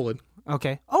filmed in Poland.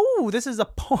 Okay. Oh, this is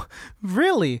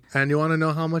really? And you want to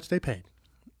know how much they paid?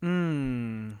 5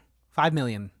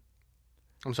 million.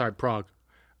 I'm sorry, Prague.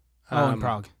 In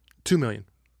Prague. 2 million.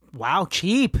 Wow,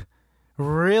 cheap.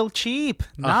 Real cheap.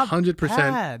 Not 100%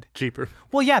 bad. cheaper.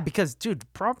 Well, yeah, because, dude,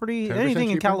 property, anything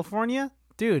cheaper in California,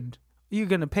 dude, you're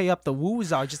going to pay up the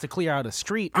woozah just to clear out a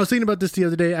street. I was thinking about this the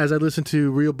other day as I listened to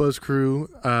Real Buzz Crew.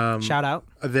 Shout out.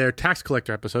 Their tax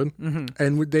collector episode.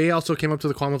 And they also came up to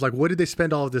the qualm of like, what did they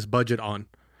spend all of this budget on?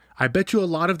 I bet you a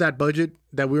lot of that budget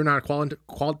that we're not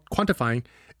quantifying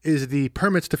is the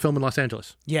permits to film in Los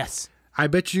Angeles. Yes. I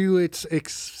bet you it's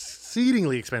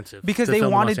exceedingly expensive. Because they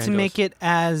wanted to make it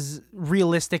as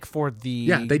realistic for the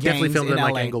they definitely filmed in LA.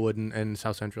 like Englewood and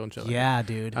South Central and shit like that.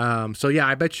 Dude. So yeah,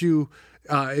 I bet you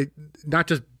not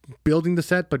just building the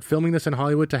set, but filming this in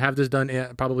Hollywood to have this done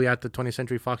probably at the 20th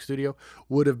Century Fox studio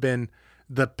would have been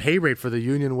the pay rate for the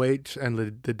union wage and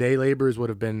the day laborers would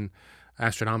have been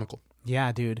astronomical.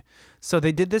 Yeah, dude. So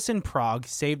they did this in Prague,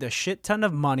 saved a shit ton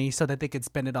of money so that they could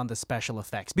spend it on the special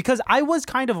effects. Because I was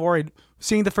kind of worried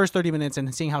seeing the first 30 minutes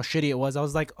and seeing how shitty it was. I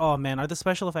was like, oh man, are the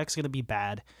special effects going to be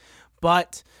bad?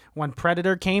 But when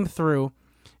Predator came through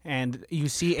and you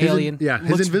see Alien,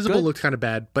 his invisible looked kind of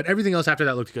bad, but everything else after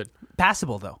that looked good.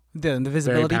 Passable though. The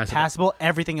visibility, passable.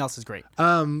 Everything else is great.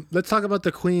 Let's talk about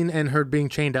the Queen and her being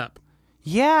chained up.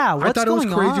 Yeah, what's going on? I thought it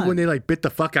was crazy when they like bit the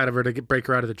fuck out of her to break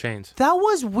her out of the chains. That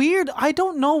was weird. I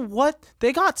don't know what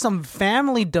they got. Some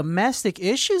family domestic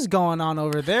issues going on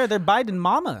over there. They're biting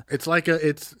mama. It's like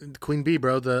it's Queen Bee,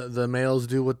 bro. The males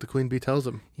do what the Queen Bee tells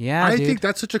them. Yeah, I think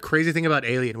that's such a crazy thing about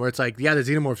Alien, where it's like, yeah, the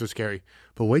xenomorphs are scary,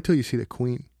 but wait till you see the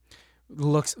Queen.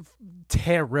 Looks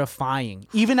terrifying.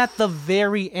 Even at the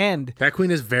very end. That Queen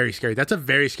is very scary. That's a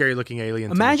very scary looking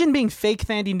alien. Imagine being fake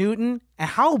Thandie Newton and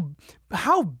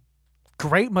how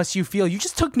great must you feel? You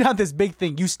just took down this big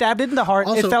thing. You stabbed it in the heart.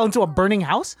 Also, it fell into a burning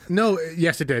house? No,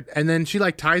 yes, it did. And then she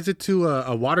like ties it to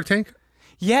a water tank.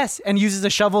 Yes, and uses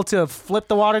a shovel to flip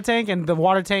the water tank, and the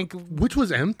water tank, which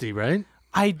was empty, right?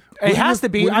 It has to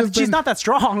be. She's not that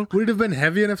strong. Would it have been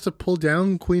heavy enough to pull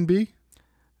down Queen Bee?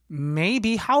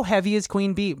 Maybe. How heavy is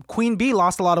Queen Bee? Queen Bee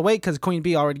lost a lot of weight because Queen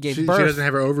Bee already gave birth. She doesn't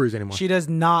have her ovaries anymore. She does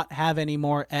not have any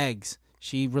more eggs.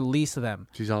 She released them.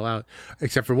 She's all out.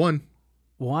 Except for one.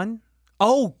 One?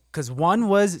 Oh, because one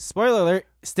was, spoiler alert,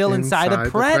 still inside a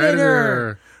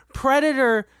Predator.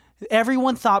 Predator.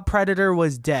 Everyone thought Predator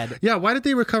was dead. Yeah, why did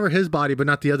they recover his body but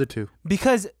not the other two?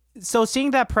 Because... So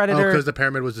seeing that Predator... Oh, because the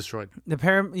pyramid was destroyed.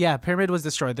 Pyramid was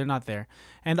destroyed. They're not there.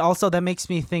 And also that makes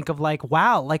me think of like,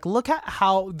 wow, like look at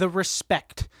how the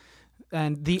respect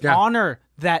and the honor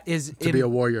that is... To be a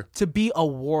warrior. To be a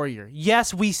warrior.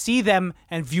 Yes, we see them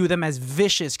and view them as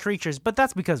vicious creatures, but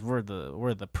that's because we're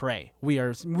the prey. We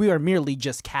are merely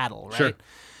just cattle, right? Sure.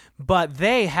 But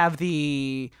they have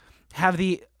the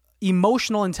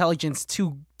emotional intelligence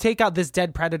to take out this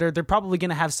dead predator. They're probably going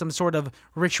to have some sort of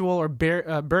ritual or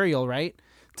burial, right?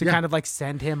 To kind of like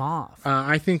send him off.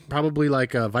 I think probably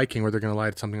like a Viking where they're going to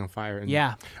light something on fire. And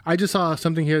yeah. I just saw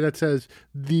something here that says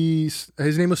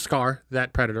his name was Scar,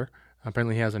 that predator.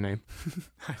 Apparently he has a name.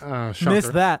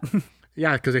 Missed that.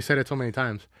 Yeah, because they said it so many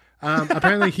times.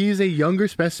 Apparently he's a younger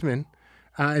specimen,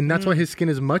 and that's why his skin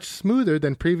is much smoother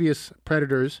than previous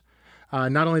predators.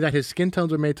 Not only that, his skin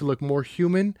tones are made to look more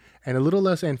human and a little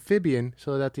less amphibian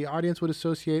so that the audience would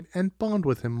associate and bond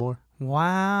with him more.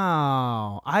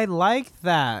 Wow. I like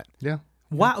that. Yeah.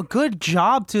 Wow. Good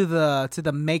job to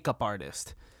the makeup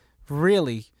artist.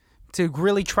 Really. To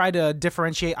really try to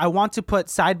differentiate. I want to put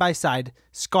side by side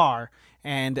Scar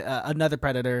and another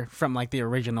predator from like the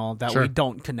original that we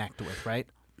don't connect with, right?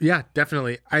 Yeah,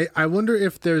 definitely. I wonder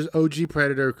if there's OG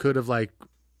Predator could have like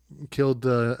killed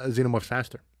the xenomorphs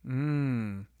faster.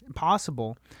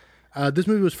 Possible. This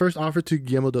movie was first offered to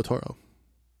Guillermo del Toro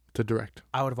to direct.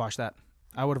 I would have watched that.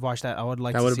 I would like that to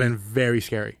see. That would have been very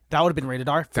scary. That would have been rated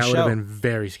R. That would have been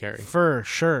very scary. For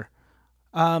sure.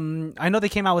 I know they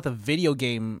came out with a video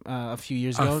game a few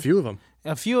years ago. A few of them.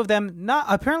 A few of them,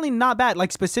 apparently not bad.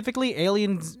 Like specifically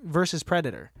Aliens versus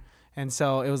Predator. And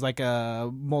so it was like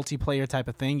a multiplayer type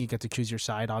of thing. You get to choose your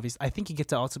side, obviously. I think you get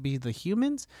to also be the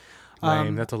humans.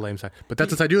 Lame. That's a lame side. But that's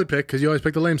the side you would pick because you always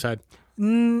pick the lame side.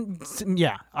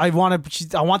 Yeah. I want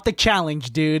the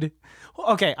challenge, dude.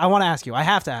 Okay, I want to ask you. I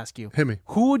have to ask you. Hit me.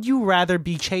 Who would you rather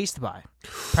be chased by?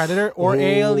 Predator or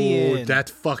Alien? That's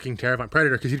fucking terrifying.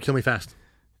 Predator, because he'd kill me fast.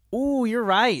 Ooh, you're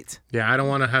right. Yeah, I don't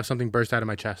want to have something burst out of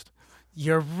my chest.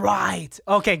 You're right.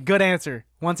 Okay, good answer.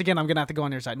 Once again, I'm going to have to go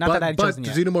on your side. Not that I'd chosen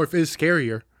yet. But Xenomorph is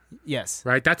scarier. Yes.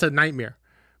 Right? That's a nightmare.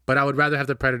 But I would rather have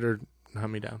the Predator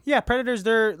hunt me down. Yeah, Predators,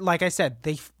 they're, like I said,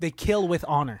 they kill with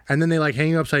honor. And then they like hang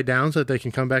you upside down so that they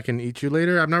can come back and eat you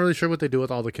later. I'm not really sure what they do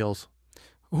with all the kills.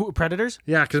 Who, Predators?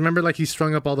 Yeah, because remember like he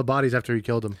strung up all the bodies after he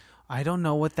killed them. I don't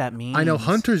know what that means. I know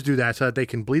hunters do that so that they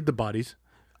can bleed the bodies.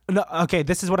 No, okay,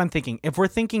 this is what I'm thinking. If we're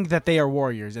thinking that they are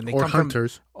warriors and they come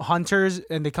hunters. From hunters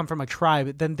and they come from a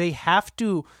tribe, then they have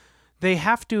to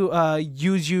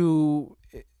use you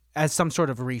as some sort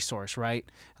of resource, right?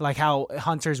 Like how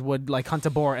hunters would like hunt a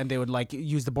boar and they would like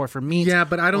use the boar for meat. Yeah,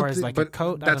 but I don't think like a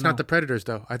coat. That's not the predators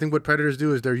though. I think what predators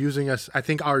do is they're using us. I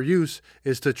think our use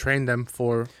is to train them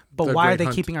for. But why are they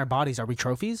keeping our bodies? Are we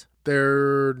trophies?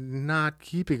 They're not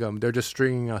keeping them. They're just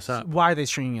stringing us up. Why are they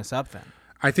stringing us up then?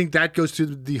 I think that goes to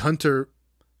the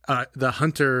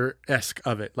hunter-esque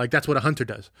of it. Like that's what a hunter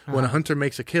does. When a hunter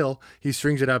makes a kill, he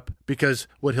strings it up because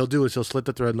what he'll do is he'll slit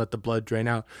the throat and let the blood drain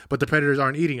out. But the predators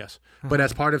aren't eating us. But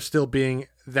as part of still being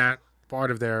that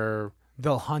part of their...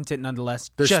 They'll hunt it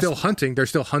nonetheless. They're still hunting. They're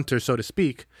still hunters, so to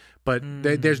speak. But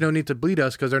there's no need to bleed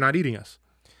us because they're not eating us.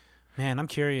 Man, I'm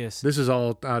curious. This is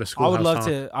all out of school. I would love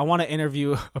to... I want to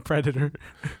interview a predator.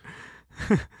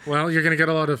 Well, you're going to get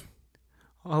a lot of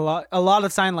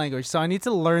sign language. So I need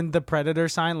to learn the predator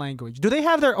sign language. Do they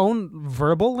have their own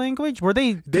verbal language?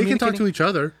 They can talk to each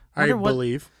other, I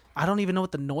believe. I don't even know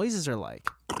what the noises are like.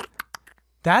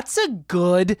 That's a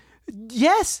good...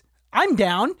 Yes, I'm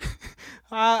down.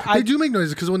 They do make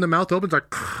noises because when the mouth opens,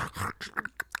 like...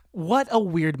 What a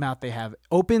weird mouth they have.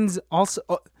 Opens also...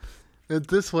 It's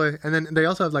this way. And then they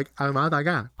also have like...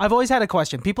 I've always had a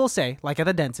question. People say, like at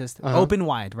the dentist, open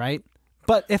wide, right?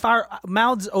 But if our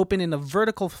mouths open in a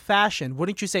vertical fashion,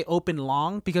 wouldn't you say open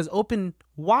long? Because open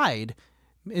wide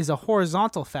is a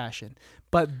horizontal fashion.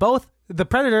 But the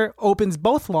predator opens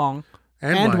both long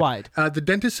and wide. The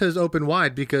dentist says open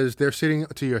wide because they're sitting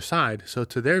to your side. So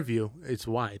to their view, it's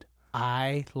wide.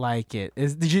 I like it.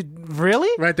 Did you really?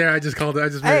 Right there, I just called it. I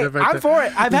just made it right I'm for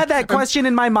it. I've had that question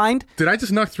in my mind. Did I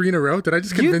just knock 3 in a row? Did I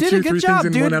just convince you 3 things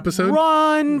in one episode?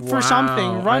 Run for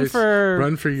something. Run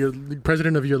for your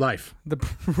president of your life.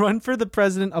 Run for the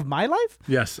president of my life?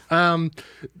 Yes.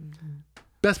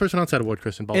 Best person on set award,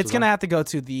 Kristen Balthazar. It's gonna have to go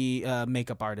to the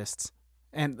makeup artists.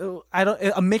 and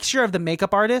a mixture of the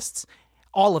makeup artists,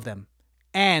 all of them,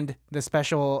 and the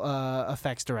special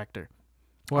effects director.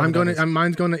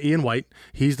 Mine's going to Ian White.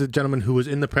 He's the gentleman who was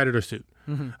in the Predator suit.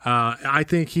 Mm-hmm. I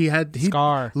think he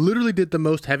literally did the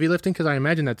most heavy lifting, because I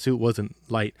imagine that suit wasn't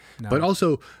light, but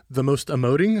also the most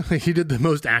emoting. He did the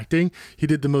most acting. He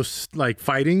did the most like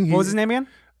fighting. What was his name again?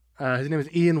 His name is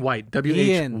Ian White.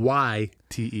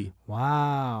 Wyte.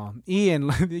 Wow, Ian.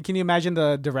 Can you imagine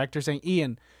the director saying,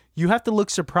 "Ian, you have to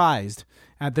look surprised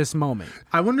at this moment"?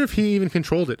 I wonder if he even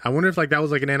controlled it. I wonder if like that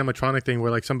was like an animatronic thing where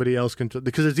like somebody else controlled,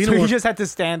 because it's so he just had to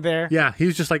stand there. Yeah, he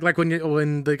was just like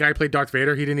when the guy played Darth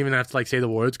Vader, he didn't even have to like say the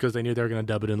words because they knew they were gonna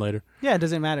dub it in later. Yeah, it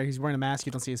doesn't matter. He's wearing a mask.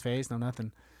 You don't see his face. No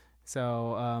nothing.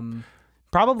 So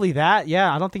probably that.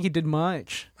 Yeah, I don't think he did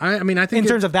much. I think in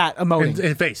terms of that emoting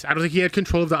in face, I don't think he had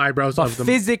control of the eyebrows. But of them.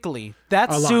 Physically,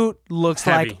 that suit looks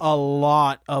like a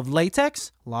lot of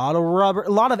latex, a lot of rubber, a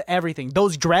lot of everything.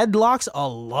 Those dreadlocks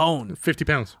alone, 50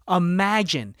 pounds.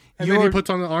 Imagine. And then he puts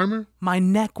on the armor. My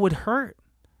neck would hurt.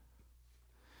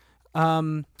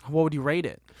 What would you rate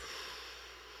it?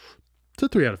 It's a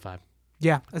 3 out of 5.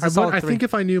 Yeah, it's a solid 3. I think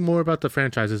if I knew more about the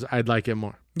franchises, I'd like it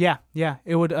more. Yeah,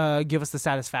 it would give us the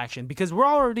satisfaction, because we're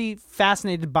already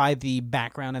fascinated by the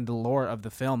background and the lore of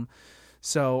the film.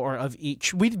 So, or of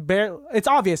each, it's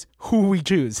obvious who we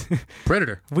choose.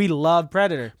 Predator. We love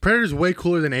Predator. Predator's way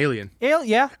cooler than Alien.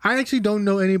 Yeah. I actually don't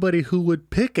know anybody who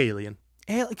would pick Alien.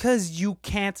 Because you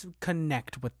can't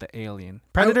connect with the alien.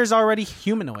 Predator's already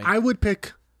humanoid. I would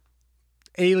pick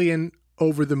Alien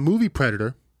over the movie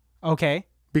Predator. Okay.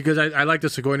 Because I like the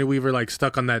Sigourney Weaver like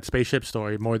stuck on that spaceship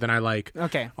story more than I like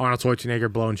Arnold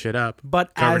Schwarzenegger blowing shit up. But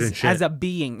as a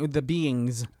being, the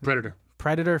beings.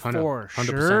 Predator for 100%.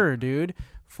 Sure, dude.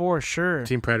 For sure.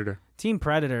 Team Predator.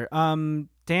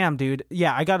 Damn, dude.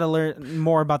 Yeah, I got to learn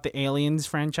more about the Aliens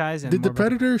franchise. Did the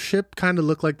Predator ship kind of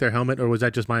look like their helmet, or was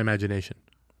that just my imagination?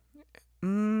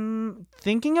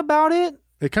 Thinking about it.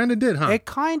 It kind of did, huh? It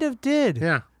kind of did.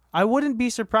 Yeah. I wouldn't be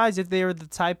surprised if they were the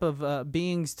type of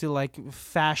beings to like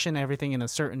fashion everything in a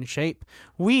certain shape.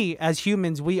 We, as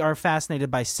humans, we are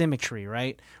fascinated by symmetry,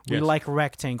 right? We like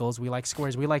rectangles, we like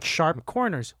squares, we like sharp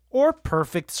corners or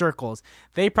perfect circles.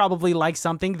 They probably like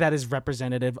something that is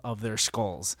representative of their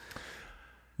skulls.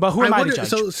 But who am I to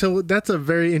judge? So that's a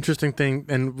very interesting thing,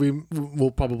 and we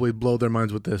will probably blow their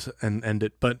minds with this and end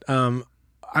it. But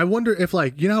I wonder if,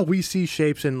 like, you know how we see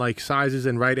shapes and like sizes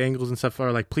and right angles and stuff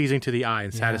are like pleasing to the eye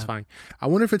and satisfying. I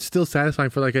wonder if it's still satisfying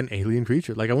for like an alien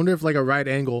creature. Like, I wonder if like a right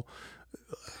angle.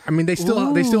 I mean, they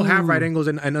still have right angles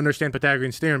and understand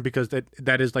Pythagorean theorem, because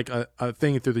that is like a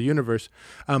thing through the universe.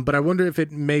 But I wonder if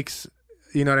it makes,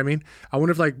 you know what I mean? I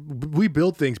wonder if like we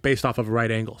build things based off of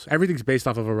right angles. Everything's based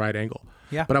off of a right angle.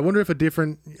 Yeah. But I wonder if a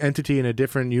different entity in a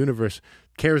different universe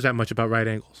cares that much about right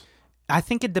angles. I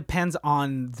think it depends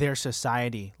on their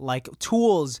society. Like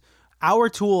our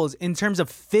tools in terms of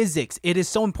physics, it is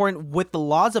so important with the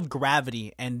laws of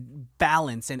gravity and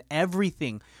balance and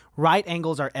everything. Right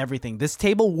angles are everything. This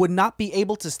table would not be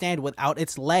able to stand without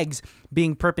its legs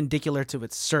being perpendicular to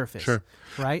its surface. Sure.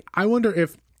 Right? I wonder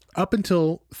if up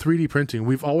until 3D printing,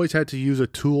 we've always had to use a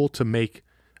tool to make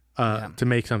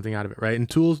something out of it, right? And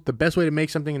tools, the best way to make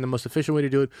something and the most efficient way to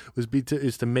do it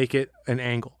is to make it an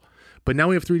angle. But now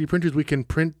we have 3D printers. We can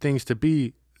print things to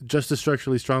be just as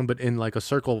structurally strong, but in like a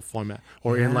circle format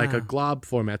or in like a glob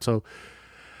format. So,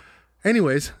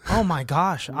 anyways. Oh my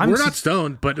gosh. We're not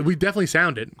stoned, but we definitely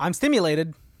sound it. I'm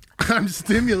stimulated. I'm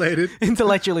stimulated.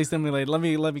 Intellectually stimulated. Let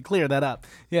me clear that up.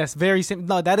 Yes, very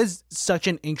no, that is such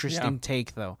an interesting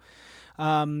take, though.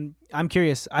 I'm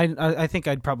curious. I think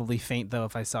I'd probably faint, though,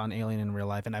 if I saw an alien in real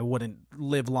life, and I wouldn't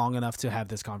live long enough to have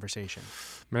this conversation.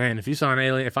 Man, if I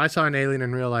saw an alien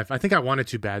in real life, I think I want it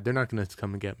too bad. They're not going to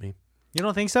come and get me. You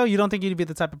don't think so? You don't think you'd be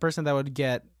the type of person that would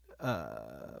get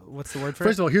what's the word for it?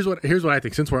 First of all, here's what I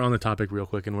think, since we're on the topic real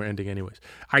quick and we're ending anyways.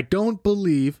 I don't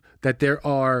believe that there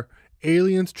are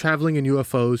aliens traveling in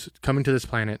UFOs coming to this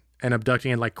planet and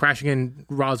abducting and like crashing in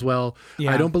Roswell.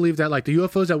 Yeah. I don't believe that. Like the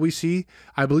UFOs that we see,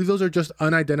 I believe those are just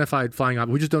unidentified flying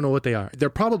objects. We just don't know what they are.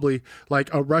 They're probably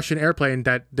like a Russian airplane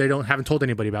that they haven't told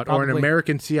anybody about, or an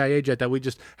American CIA jet that we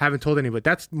just haven't told anybody.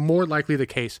 That's more likely the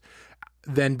case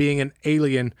than being an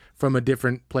alien from a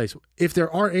different place. If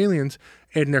there are aliens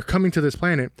and they're coming to this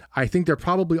planet, I think they're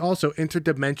probably also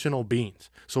interdimensional beings.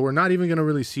 So we're not even going to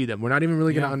really see them. We're not even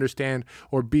really going to understand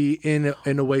or be in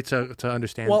a way to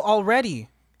understand. Well, already,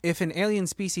 if an alien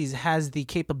species has the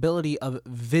capability of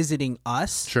visiting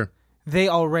us, sure, they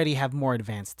already have more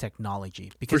advanced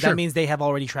technology, because that means they have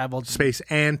already traveled space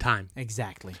and time.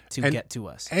 Exactly, to get to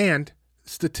us. And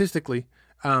statistically,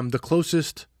 the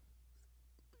closest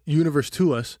universe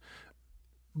to us,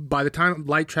 by the time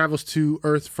light travels to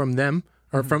Earth from them,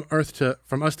 or from us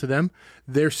to them,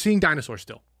 they're seeing dinosaurs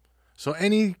still. So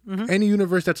any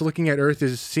universe that's looking at Earth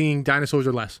is seeing dinosaurs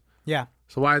or less. Yeah.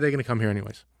 So why are they going to come here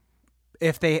anyways?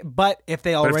 If they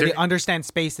already understand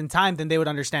space and time, then they would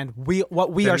understand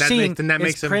what we are seeing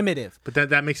is primitive. But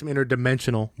that makes them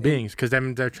interdimensional beings, because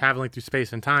then they're traveling through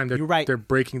space and time. You're right. They're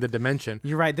breaking the dimension.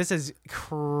 You're right. This is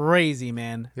crazy,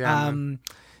 man. Yeah.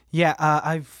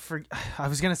 I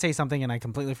was gonna say something and I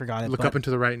completely forgot it. Look up and to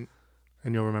the right,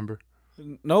 and you'll remember.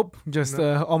 Nope. Just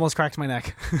almost cracked my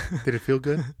neck. Did it feel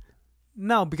good?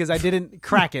 No, because I didn't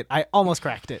crack it. I almost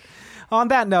cracked it. On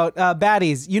that note,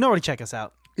 baddies, you know where to check us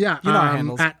out. Yeah, you know our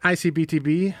handles. At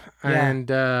ICBTB and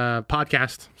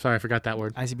podcast. Sorry, I forgot that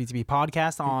word. ICBTB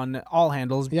podcast on all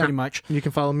handles, pretty much. You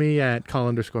can follow me at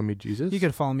call_me_Jesus. You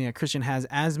can follow me at Christian Has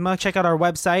Asthma. Check out our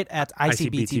website at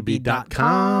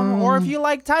icbtb.com. Or if you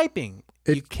like typing.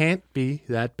 It can't be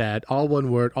that bad. All one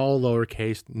word, all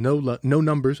lowercase, no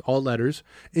numbers, all letters.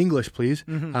 English, please.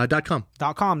 .com.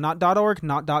 .com, not .org,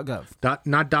 not .gov.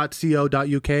 Not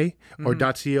 .co.uk or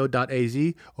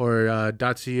 .co.az or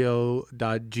 .co.gr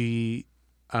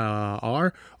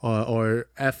or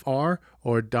 .fr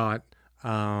or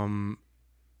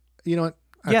you know what?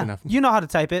 That's enough. You know how to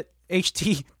type it.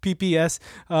 HTTPS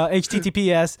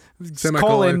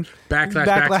semicolon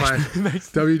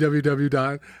backslash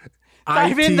www.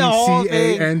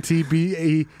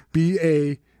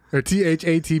 ITCANTBABA or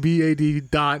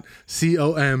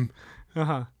THATBAD.com.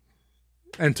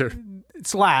 Enter.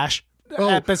 Slash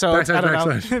episode.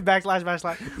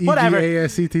 Backslash. Whatever. You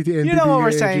know what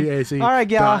we're saying. All right,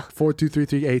 y'all.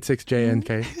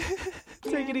 423386JNK.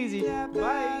 Take it easy.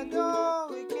 Bye.